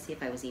 Ooh, let's see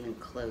if I was even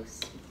close.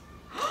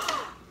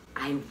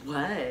 I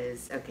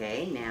was.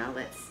 Okay, now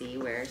let's see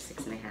where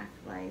 6.5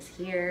 lies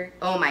here.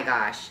 Oh my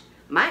gosh,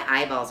 my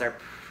eyeballs are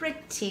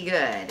pretty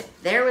good.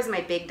 There was my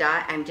big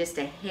dot. I'm just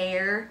a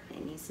hair.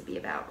 It needs to be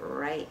about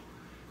right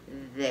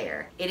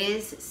there. It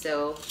is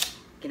so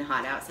getting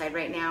hot outside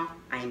right now.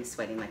 I am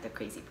sweating like a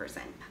crazy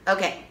person.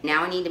 Okay,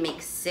 now I need to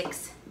make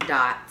 6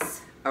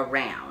 dots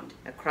around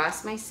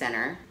across my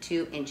center,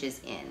 2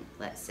 inches in,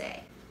 let's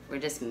say. We're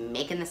just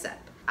making this up.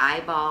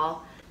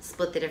 Eyeball,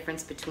 split the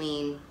difference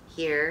between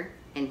here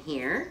and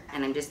here,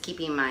 and I'm just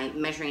keeping my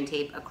measuring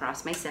tape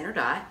across my center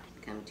dot.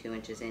 Come 2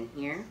 inches in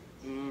here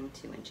and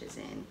 2 inches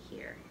in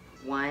here.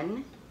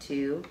 1,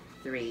 2,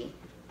 3,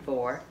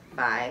 4,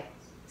 5,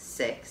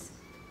 6,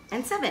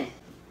 and 7.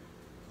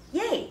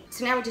 Yay!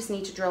 So now we just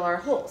need to drill our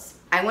holes.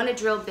 I want a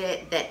drill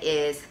bit that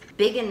is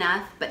big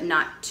enough, but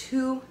not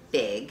too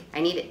big. I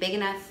need it big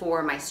enough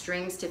for my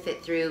strings to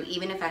fit through,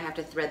 even if I have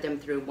to thread them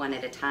through one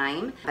at a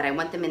time, but I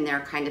want them in there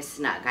kind of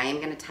snug. I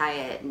am gonna tie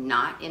a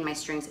knot in my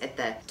strings at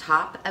the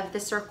top of the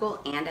circle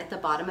and at the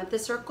bottom of the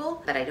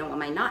circle, but I don't want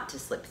my knot to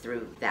slip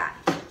through that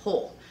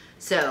hole.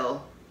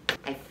 So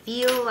I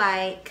feel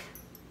like,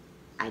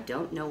 I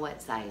don't know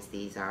what size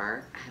these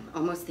are. I'm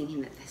almost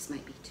thinking that this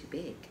might be too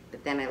big,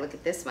 but then I look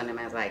at this one and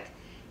I was like,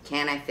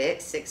 can I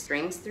fit 6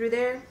 strings through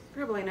there?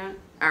 Probably not.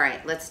 All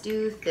right, let's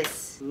do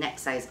this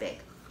next size big.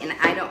 And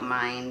I don't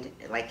mind,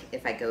 like,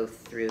 if I go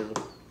through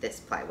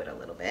this plywood a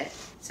little bit.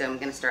 So I'm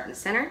gonna start in the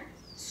center,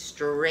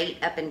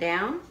 straight up and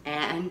down,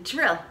 and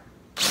drill.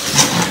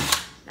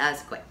 That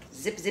was quick.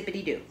 Zip,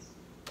 zippity do.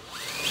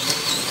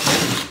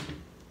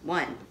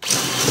 1,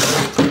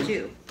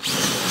 2,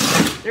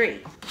 3,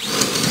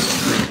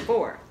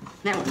 4.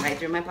 That went right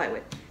through my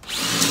plywood.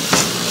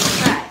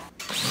 5,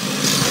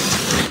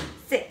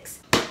 6.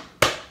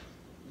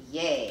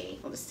 Yay.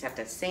 We'll just have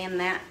to sand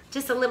that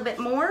just a little bit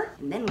more,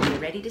 and then we'll be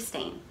ready to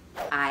stain.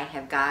 I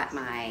have got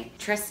my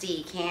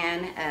trusty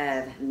can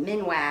of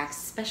Minwax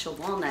Special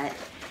Walnut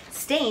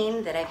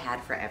stain that I've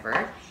had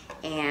forever,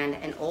 and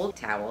an old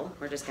towel.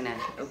 We're just gonna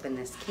open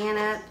this can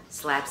up,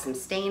 slap some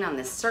stain on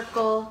this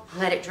circle,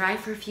 let it dry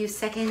for a few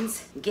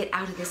seconds, get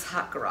out of this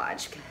hot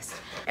garage, because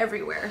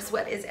everywhere,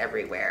 sweat is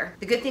everywhere.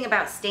 The good thing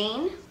about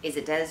stain is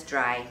it does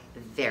dry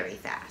very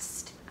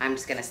fast. I'm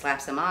just gonna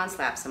slap some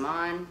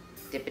on,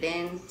 dip it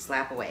in,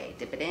 slap away,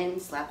 dip it in,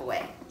 slap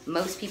away.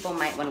 Most people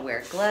might want to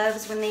wear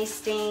gloves when they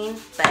stain,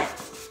 but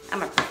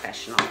I'm a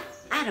professional.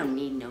 I don't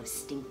need no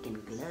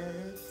stinking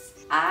gloves.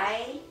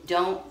 I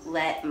don't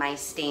let my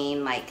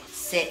stain like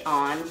sit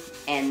on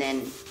and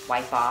then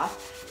wipe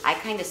off. I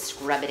kind of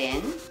scrub it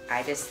in.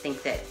 I just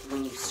think that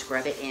when you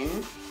scrub it in,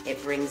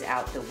 it brings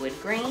out the wood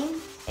grain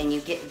and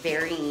you get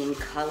varying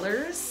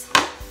colors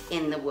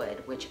in the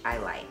wood, which I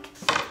like.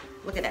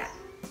 Look at that.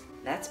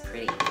 That's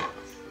pretty.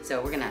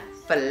 So we're gonna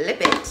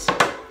flip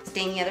it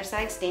Stain the other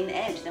side, stain the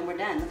edge, then we're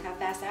done. Look how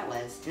fast that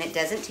was. And it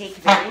doesn't take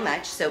very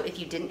much, so if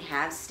you didn't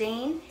have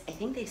stain, I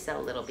think they sell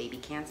little baby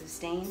cans of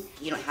stain.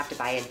 You don't have to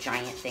buy a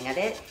giant thing of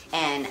it.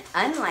 And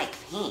unlike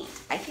paint,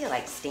 I feel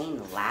like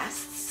stain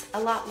lasts a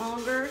lot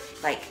longer,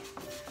 like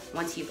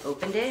once you've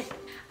opened it.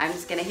 I'm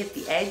just gonna hit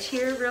the edge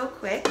here real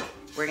quick.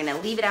 We're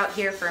gonna leave it out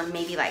here for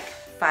maybe like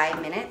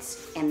 5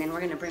 minutes, and then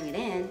we're gonna bring it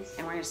in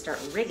and we're gonna start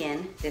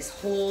rigging this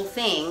whole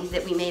thing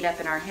that we made up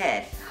in our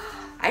head.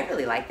 I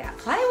really like that.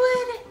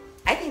 Plywood,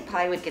 I think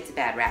plywood gets a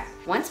bad rap.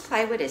 Once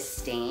plywood is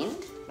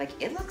stained, like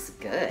it looks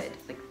good.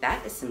 Like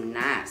that is some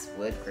nice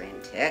wood grain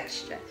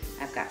texture.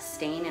 I've got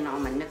stain in all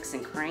my nooks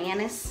and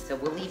crannies, so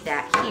we'll leave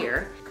that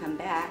here. Come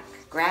back,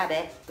 grab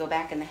it, go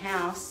back in the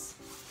house.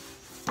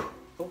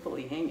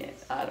 Hopefully hang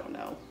it, I don't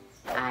know.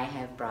 I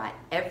have brought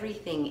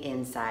everything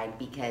inside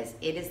because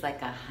it is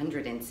like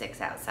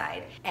 106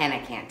 outside and I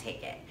can't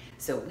take it.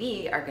 So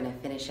we are gonna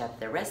finish up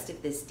the rest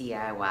of this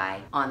DIY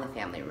on the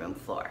family room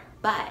floor.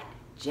 But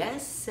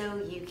just so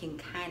you can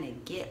kind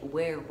of get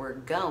where we're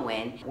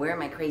going, where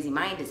my crazy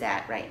mind is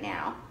at right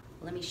now,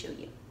 let me show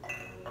you.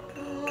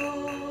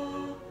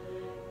 Oh,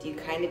 do you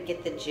kind of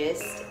get the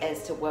gist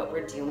as to what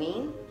we're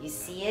doing? You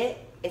see it?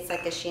 It's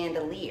like a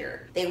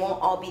chandelier. They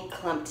won't all be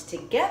clumped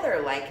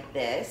together like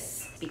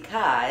this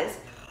because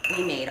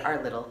we made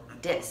our little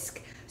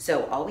disc.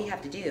 So all we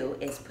have to do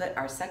is put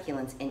our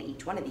succulents in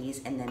each one of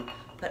these and then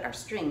put our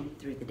string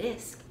through the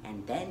disc,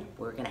 and then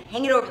we're gonna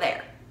hang it over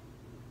there.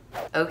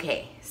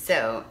 Okay,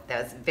 so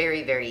that was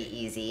very, very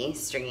easy,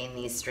 stringing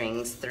these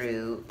strings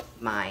through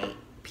my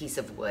piece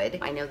of wood.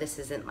 I know this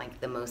isn't like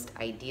the most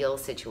ideal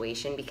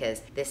situation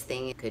because this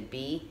thing could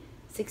be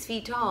 6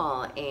 feet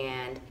tall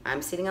and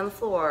I'm sitting on the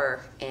floor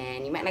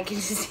and you might not get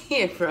to see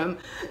it from,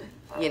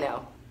 you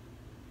know,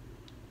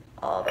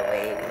 all the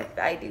way if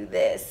I do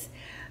this.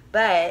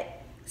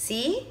 But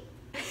see?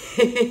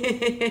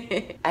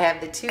 I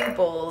have the 2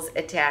 bowls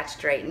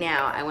attached right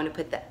now. I want to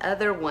put the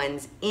other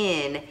ones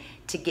in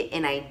to get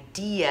an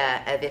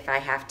idea of if I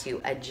have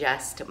to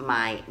adjust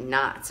my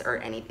knots or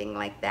anything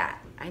like that.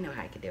 I know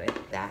how I could do it.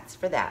 That's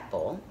for that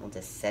bowl. We'll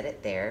just set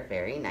it there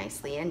very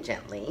nicely and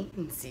gently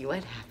and see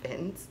what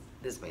happens.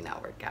 This may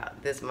not work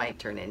out. This might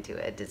turn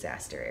into a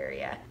disaster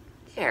area.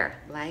 There,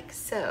 like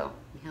so.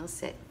 He'll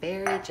sit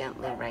very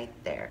gently right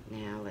there.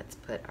 Now let's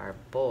put our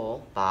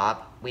bowl.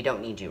 Bob, we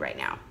don't need you right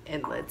now.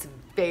 And let's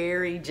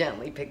very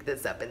gently pick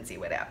this up and see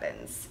what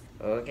happens.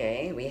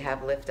 Okay, we have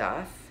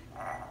liftoff.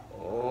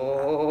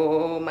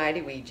 Oh,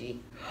 mighty Ouija.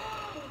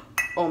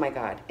 Oh my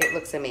God, it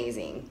looks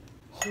amazing.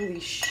 Holy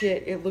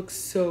shit, it looks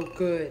so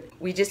good.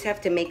 We just have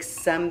to make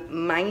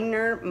some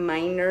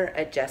minor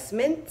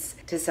adjustments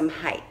to some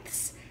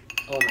heights.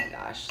 Oh my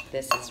gosh,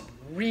 this is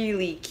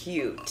really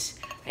cute.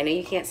 I know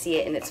you can't see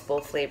it in its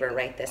full flavor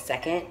right this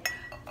second,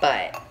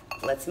 but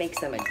let's make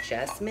some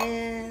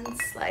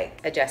adjustments. Like,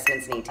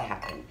 adjustments need to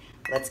happen.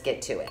 Let's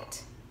get to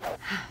it.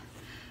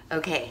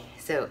 Okay,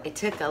 so it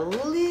took a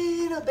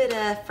little bit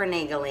of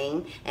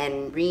finagling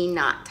and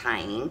re-knot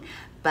tying,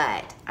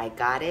 but I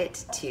got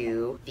it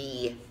to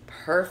the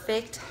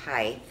perfect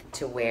height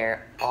to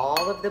where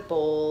all of the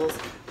bowls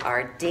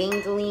are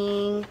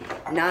dangling,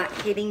 not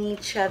hitting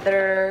each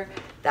other.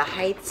 The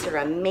heights are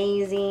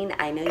amazing.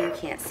 I know you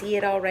can't see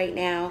it all right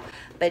now,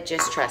 but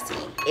just trust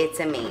me, it's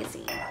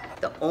amazing.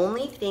 The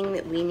only thing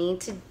that we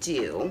need to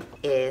do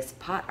is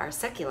pot our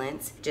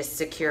succulents, just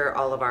secure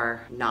all of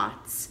our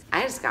knots.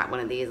 I just got one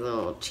of these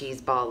little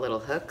cheese ball little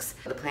hooks.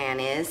 The plan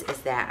is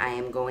that I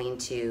am going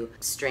to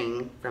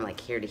string from like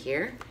here to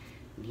here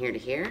and here to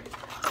here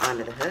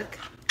onto the hook,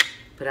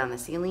 put it on the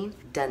ceiling,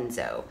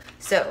 donezo.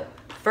 So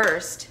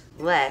first,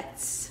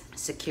 let's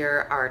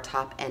secure our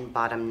top and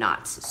bottom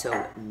knots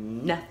so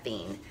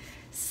nothing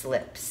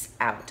slips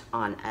out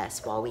on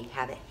us while we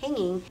have it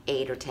hanging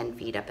 8 or 10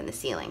 feet up in the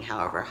ceiling,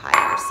 however high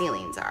our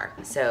ceilings are.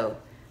 So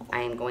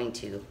I am going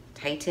to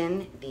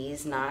tighten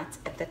these knots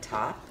at the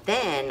top.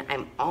 Then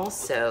I'm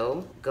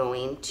also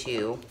going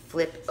to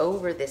flip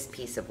over this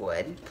piece of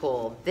wood,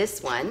 pull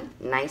this one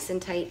nice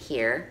and tight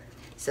here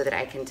so that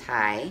I can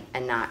tie a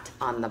knot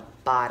on the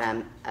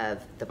bottom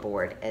of the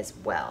board as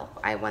well.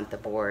 I want the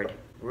board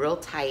real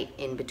tight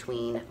in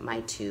between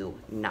my 2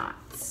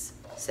 knots.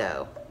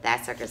 So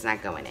that sucker's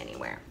not going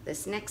anywhere.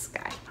 This next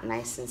guy,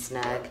 nice and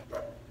snug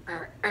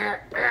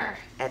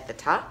at the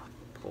top,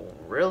 pull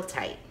real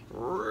tight,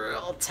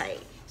 real tight.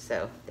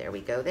 So there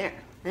we go there.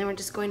 And then we're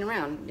just going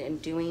around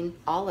and doing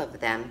all of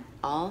them,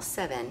 all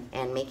 7,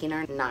 and making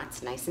our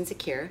knots nice and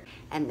secure.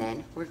 And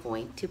then we're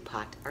going to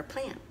pot our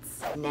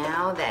plants.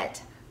 Now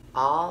that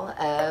all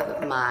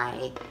of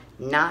my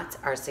knots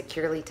are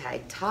securely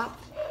tied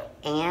top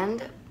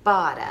and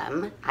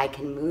bottom, I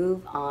can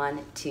move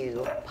on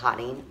to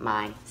potting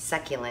my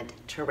succulent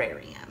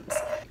terrariums.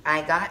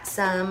 I got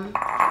some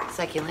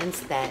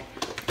succulents that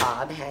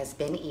Bob has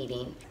been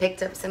eating.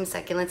 Picked up some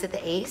succulents at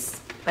the Ace,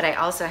 but I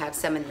also have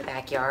some in the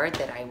backyard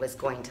that I was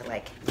going to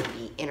like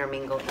maybe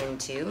intermingle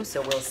into,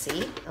 so we'll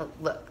see. Oh,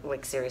 look,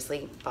 like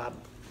seriously, Bob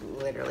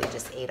literally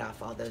just ate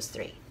off all those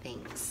 3.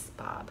 Thanks,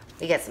 Bob.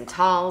 We got some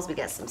talls, we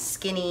got some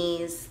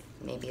skinnies,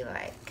 maybe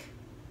like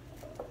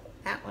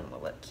That one will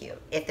look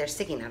cute. If they're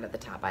sticking out of the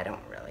top, I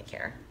don't really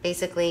care.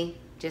 Basically,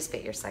 just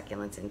fit your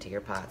succulents into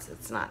your pots.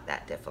 It's not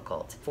that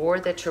difficult. For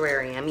the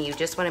terrarium, you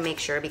just wanna make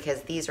sure,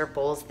 because these are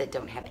bowls that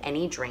don't have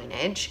any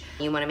drainage,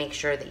 you wanna make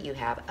sure that you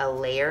have a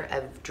layer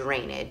of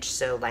drainage,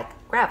 so like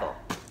gravel,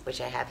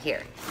 which I have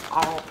here.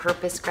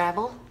 All-purpose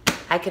gravel.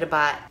 I could have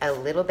bought a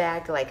little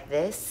bag like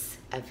this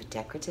of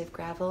decorative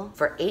gravel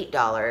for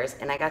 $8,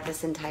 and I got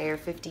this entire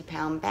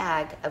 50-pound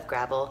bag of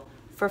gravel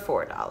for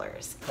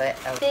 $4. Put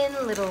a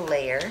thin little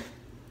layer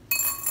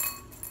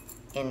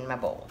in my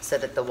bowl so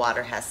that the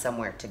water has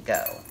somewhere to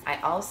go. I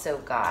also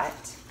got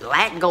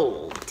Black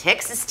Gold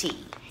Texas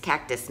Tea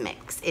Cactus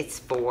Mix. It's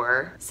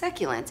for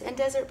succulents and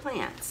desert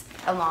plants,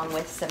 along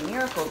with some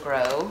Miracle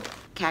Grow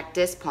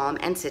Cactus, Palm,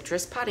 and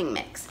Citrus Potting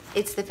Mix.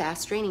 It's the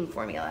fast draining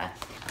formula.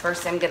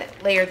 First I'm gonna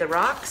layer the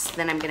rocks,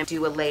 then I'm gonna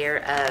do a layer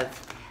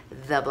of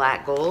the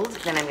black gold,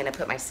 then I'm gonna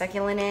put my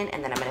succulent in,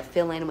 and then I'm gonna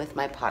fill in with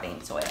my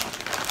potting soil.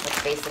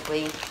 That's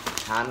basically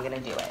how I'm gonna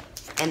do it.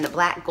 And the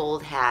black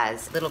gold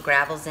has little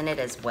gravels in it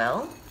as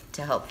well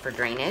to help for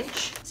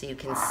drainage. So you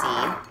can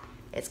see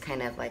it's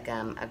kind of like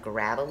a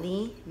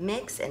gravelly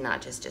mix and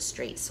not just a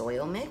straight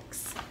soil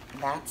mix.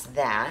 That's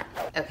that.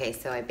 Okay,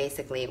 so I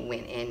basically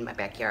went in my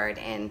backyard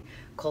and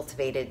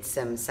cultivated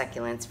some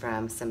succulents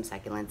from some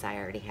succulents I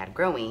already had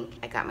growing.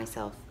 I got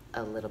myself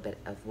a little bit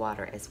of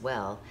water as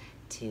well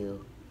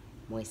to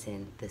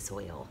moisten the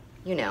soil.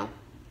 You know,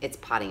 it's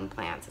potting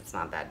plants, it's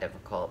not that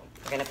difficult.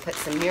 We're gonna put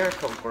some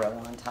Miracle Grow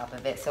on top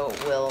of it so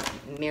it will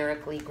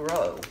miraculously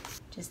grow.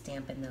 Just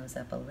dampen those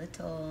up a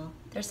little.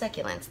 They're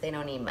succulents, they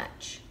don't need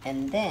much.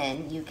 And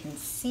then you can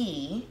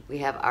see we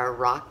have our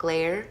rock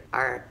layer,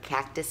 our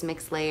cactus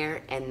mix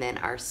layer, and then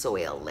our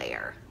soil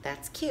layer.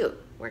 That's cute.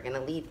 We're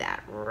gonna leave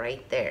that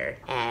right there,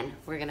 and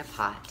we're gonna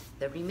pot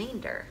the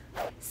remainder.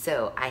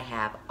 So I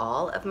have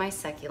all of my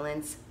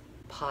succulents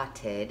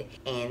potted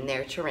in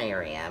their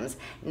terrariums.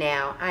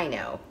 Now, I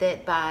know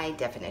that by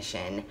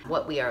definition,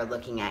 what we are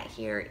looking at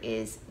here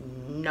is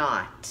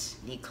not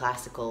the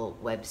classical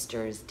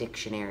Webster's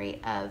dictionary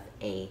of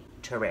a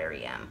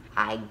terrarium.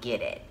 I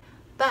get it,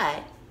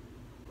 but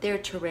they're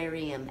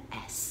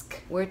terrarium-esque.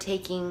 We're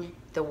taking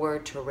the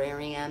word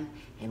terrarium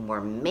and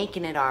we're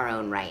making it our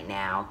own right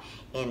now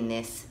in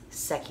this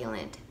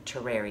succulent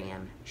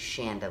terrarium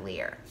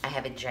chandelier. I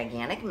have a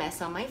gigantic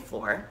mess on my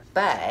floor,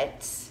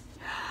 but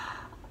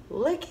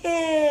look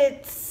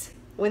at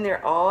when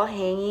they're all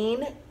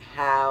hanging,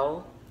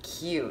 how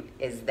cute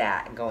is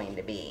that going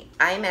to be?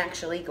 I'm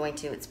actually going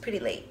to, it's pretty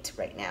late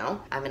right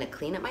now, I'm gonna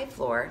clean up my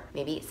floor,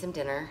 maybe eat some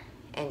dinner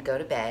and go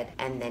to bed,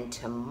 and then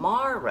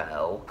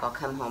tomorrow I'll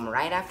come home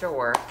right after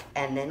work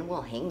and then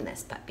we'll hang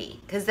this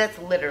puppy, because that's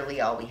literally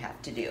all we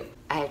have to do.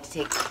 I have to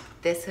take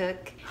this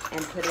hook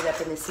and put it up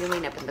in the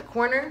ceiling up in the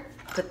corner,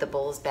 put the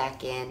bowls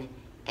back in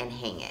and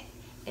hang it,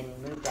 and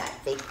move that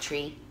fake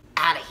tree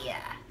out of here.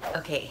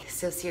 Okay,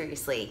 so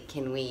seriously,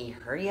 can we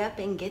hurry up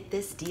and get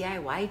this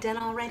DIY done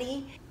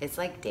already? It's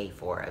like day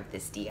 4 of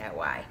this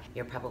DIY.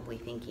 You're probably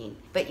thinking,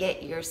 but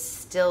yet you're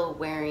still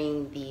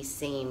wearing the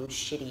same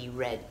shitty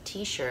red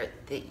t-shirt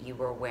that you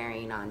were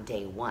wearing on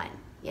day 1.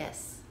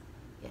 Yes,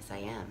 yes I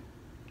am.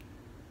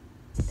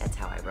 That's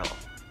how I roll.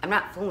 I'm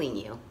not fooling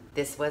you.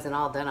 This wasn't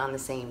all done on the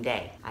same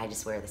day. I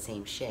just wear the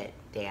same shit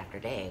day after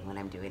day when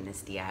I'm doing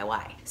this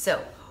DIY.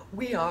 So,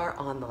 we are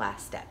on the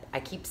last step. I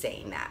keep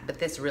saying that, but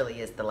this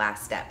really is the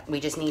last step. We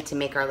just need to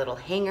make our little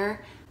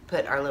hanger,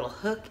 put our little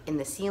hook in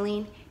the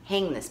ceiling,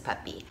 hang this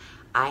puppy.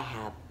 I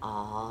have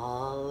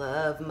all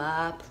of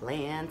my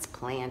plants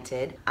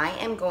planted. I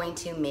am going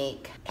to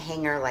make a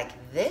hanger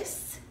like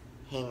this,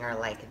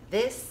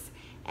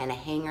 and a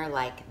hanger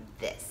like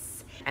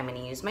this. I'm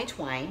gonna use my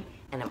twine,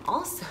 and I'm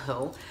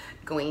also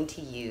going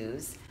to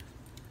use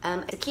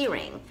a key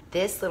ring.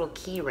 This little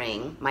key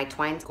ring, my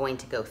twine's going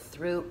to go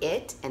through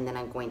it, and then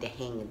I'm going to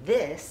hang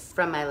this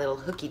from my little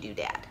hooky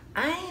doodad.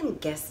 I am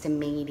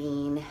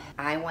guesstimating,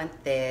 I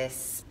want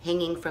this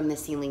hanging from the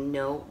ceiling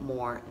no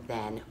more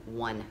than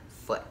 1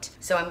 foot.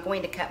 So I'm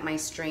going to cut my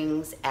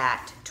strings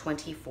at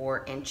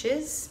 24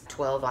 inches,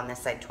 12 on this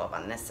side, 12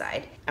 on this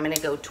side. I'm gonna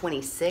go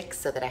 26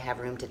 so that I have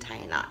room to tie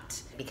a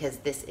knot. Because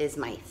this is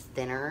my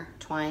thinner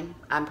twine,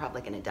 I'm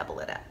probably gonna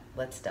double it up.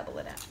 Let's double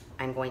it up.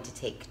 I'm going to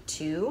take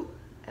 2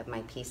 of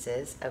my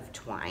pieces of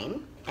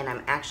twine, and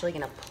I'm actually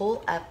gonna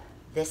pull up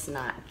this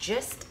knot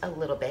just a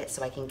little bit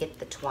so I can get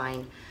the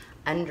twine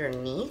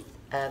underneath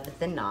of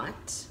the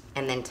knot,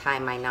 and then tie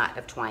my knot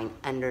of twine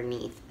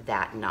underneath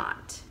that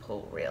knot.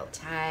 Pull real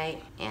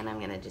tight, and I'm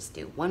gonna just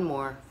do 1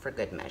 more for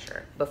good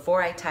measure.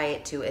 Before I tie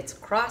it to its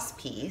cross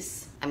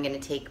piece, I'm gonna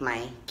take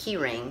my key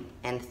ring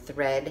and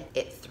thread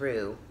it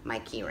through my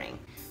key ring.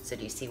 So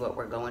do you see what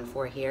we're going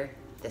for here?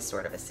 This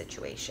sort of a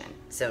situation.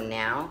 So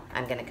now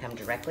I'm gonna come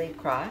directly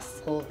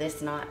across, pull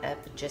this knot up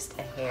just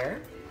a hair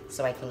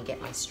so I can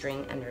get my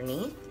string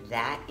underneath.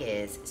 That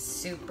is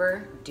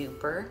super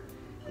duper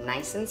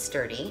nice and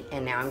sturdy.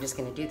 And now I'm just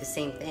gonna do the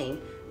same thing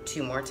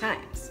 2 more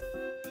times.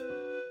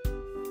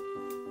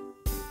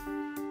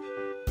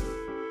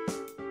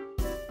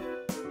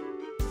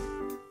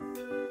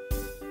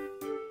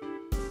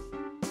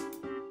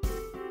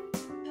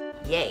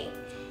 Yay.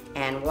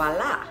 And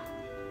voila,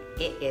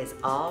 it is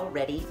all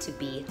ready to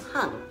be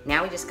hung.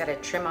 Now we just gotta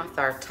trim off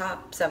our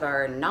tops of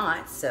our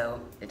knots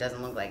so it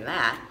doesn't look like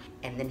that,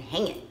 and then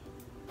hang it.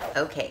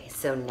 Okay,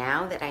 so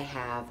now that I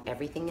have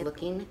everything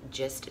looking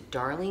just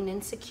darling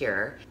and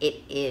secure,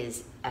 it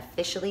is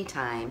officially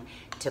time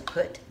to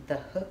put the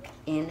hook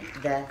in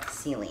the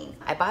ceiling.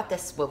 I bought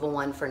this swivel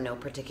one for no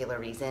particular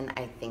reason.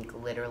 I think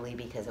literally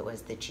because it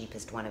was the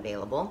cheapest one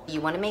available. You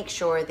wanna make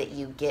sure that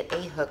you get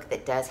a hook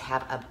that does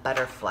have a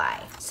butterfly.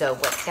 So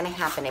what's gonna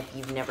happen if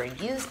you've never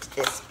used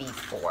this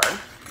before,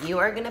 you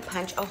are gonna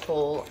punch a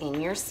hole in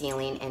your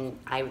ceiling, and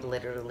I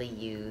literally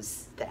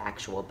use the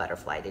actual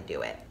butterfly to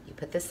do it. You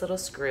put this little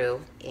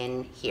screw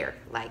in here,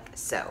 like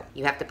so.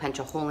 You have to punch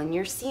a hole in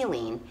your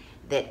ceiling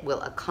that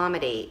will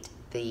accommodate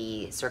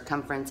the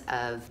circumference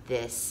of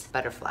this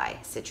butterfly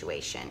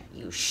situation.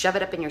 You shove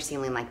it up in your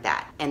ceiling like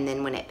that, and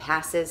then when it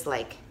passes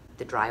like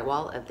the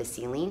drywall of the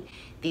ceiling,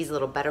 these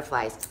little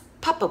butterflies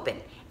pop open,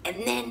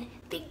 and then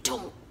they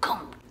don't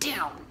come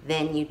down.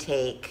 Then you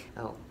take,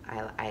 oh,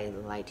 I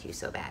lied to you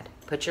so bad.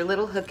 Put your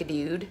little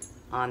hook-a-dude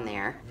on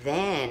there,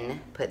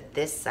 then put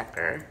this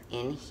sucker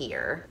in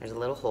here. There's a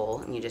little hole,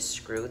 and you just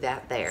screw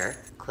that there,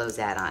 close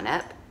that on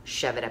up,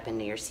 shove it up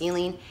into your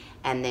ceiling,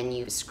 and then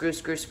you screw,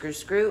 screw, screw,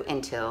 screw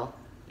until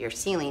your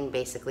ceiling,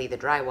 basically the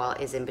drywall,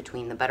 is in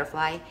between the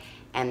butterfly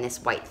and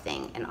this white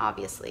thing, and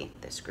obviously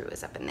the screw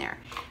is up in there.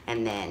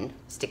 And then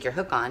stick your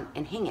hook on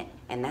and hang it,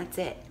 and that's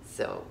it.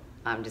 So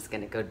I'm just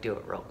gonna go do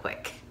it real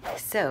quick.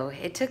 So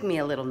it took me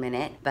a little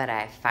minute, but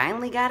I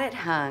finally got it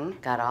hung,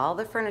 got all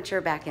the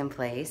furniture back in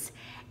place,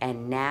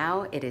 and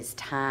now it is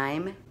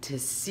time to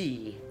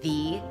see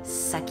the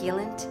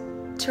succulent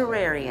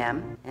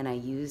terrarium, and I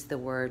use the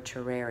word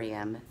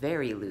terrarium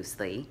very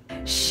loosely,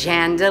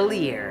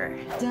 chandelier.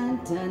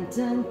 Dun, dun,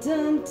 dun,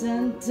 dun,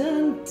 dun,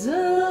 dun,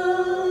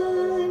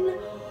 dun.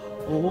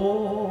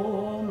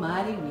 Oh,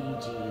 mighty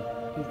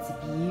Ouija, it's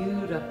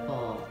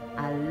beautiful.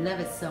 I love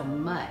it so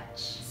much.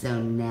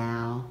 So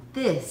now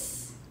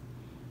this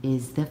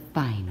is the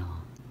final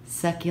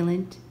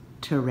succulent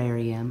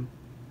terrarium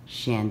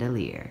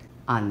chandelier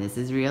on This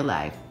Is Real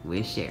Life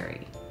with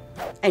Sheri.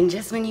 And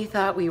just when you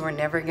thought we were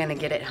never gonna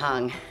get it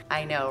hung,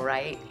 I know,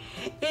 right?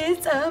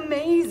 It's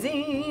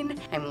amazing.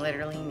 I'm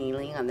literally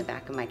kneeling on the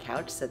back of my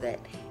couch so that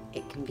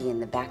it can be in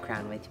the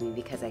background with me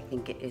because I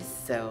think it is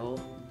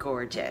so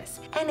gorgeous.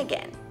 And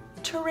again,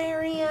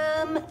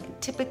 terrarium,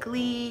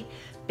 typically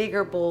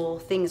bigger bowl,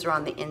 things are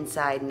on the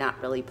inside, not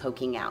really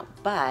poking out,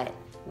 but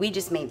we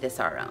just made this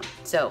our own.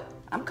 So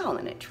I'm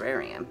calling it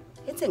terrarium.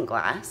 It's in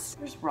glass,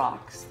 there's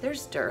rocks,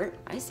 there's dirt.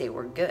 I say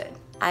we're good.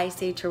 I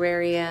say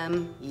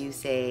terrarium, you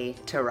say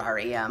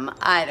terrarium,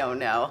 I don't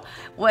know.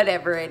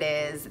 Whatever it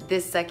is,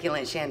 this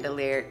succulent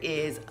chandelier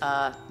is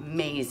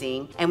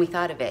amazing. And we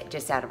thought of it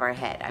just out of our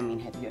head. I mean,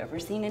 have you ever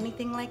seen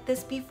anything like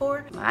this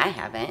before? I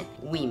haven't.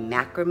 We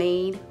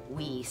macrameed,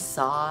 we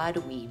sawed,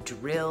 we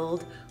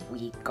drilled,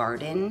 we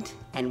gardened,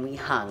 and we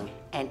hung.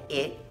 And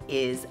it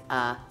is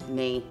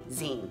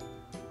amazing.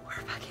 We're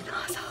fucking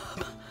awesome.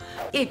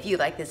 If you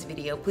like this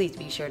video, please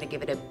be sure to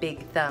give it a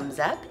big thumbs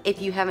up. If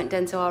you haven't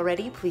done so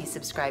already, please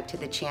subscribe to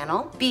the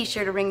channel. Be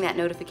sure to ring that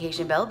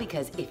notification bell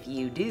because if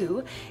you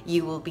do,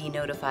 you will be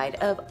notified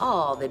of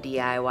all the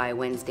DIY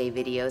Wednesday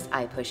videos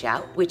I push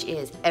out, which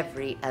is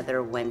every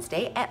other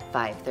Wednesday at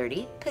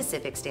 5:30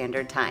 Pacific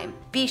Standard Time.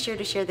 Be sure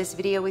to share this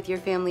video with your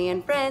family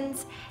and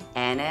friends.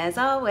 And as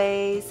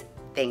always,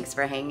 thanks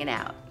for hanging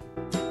out.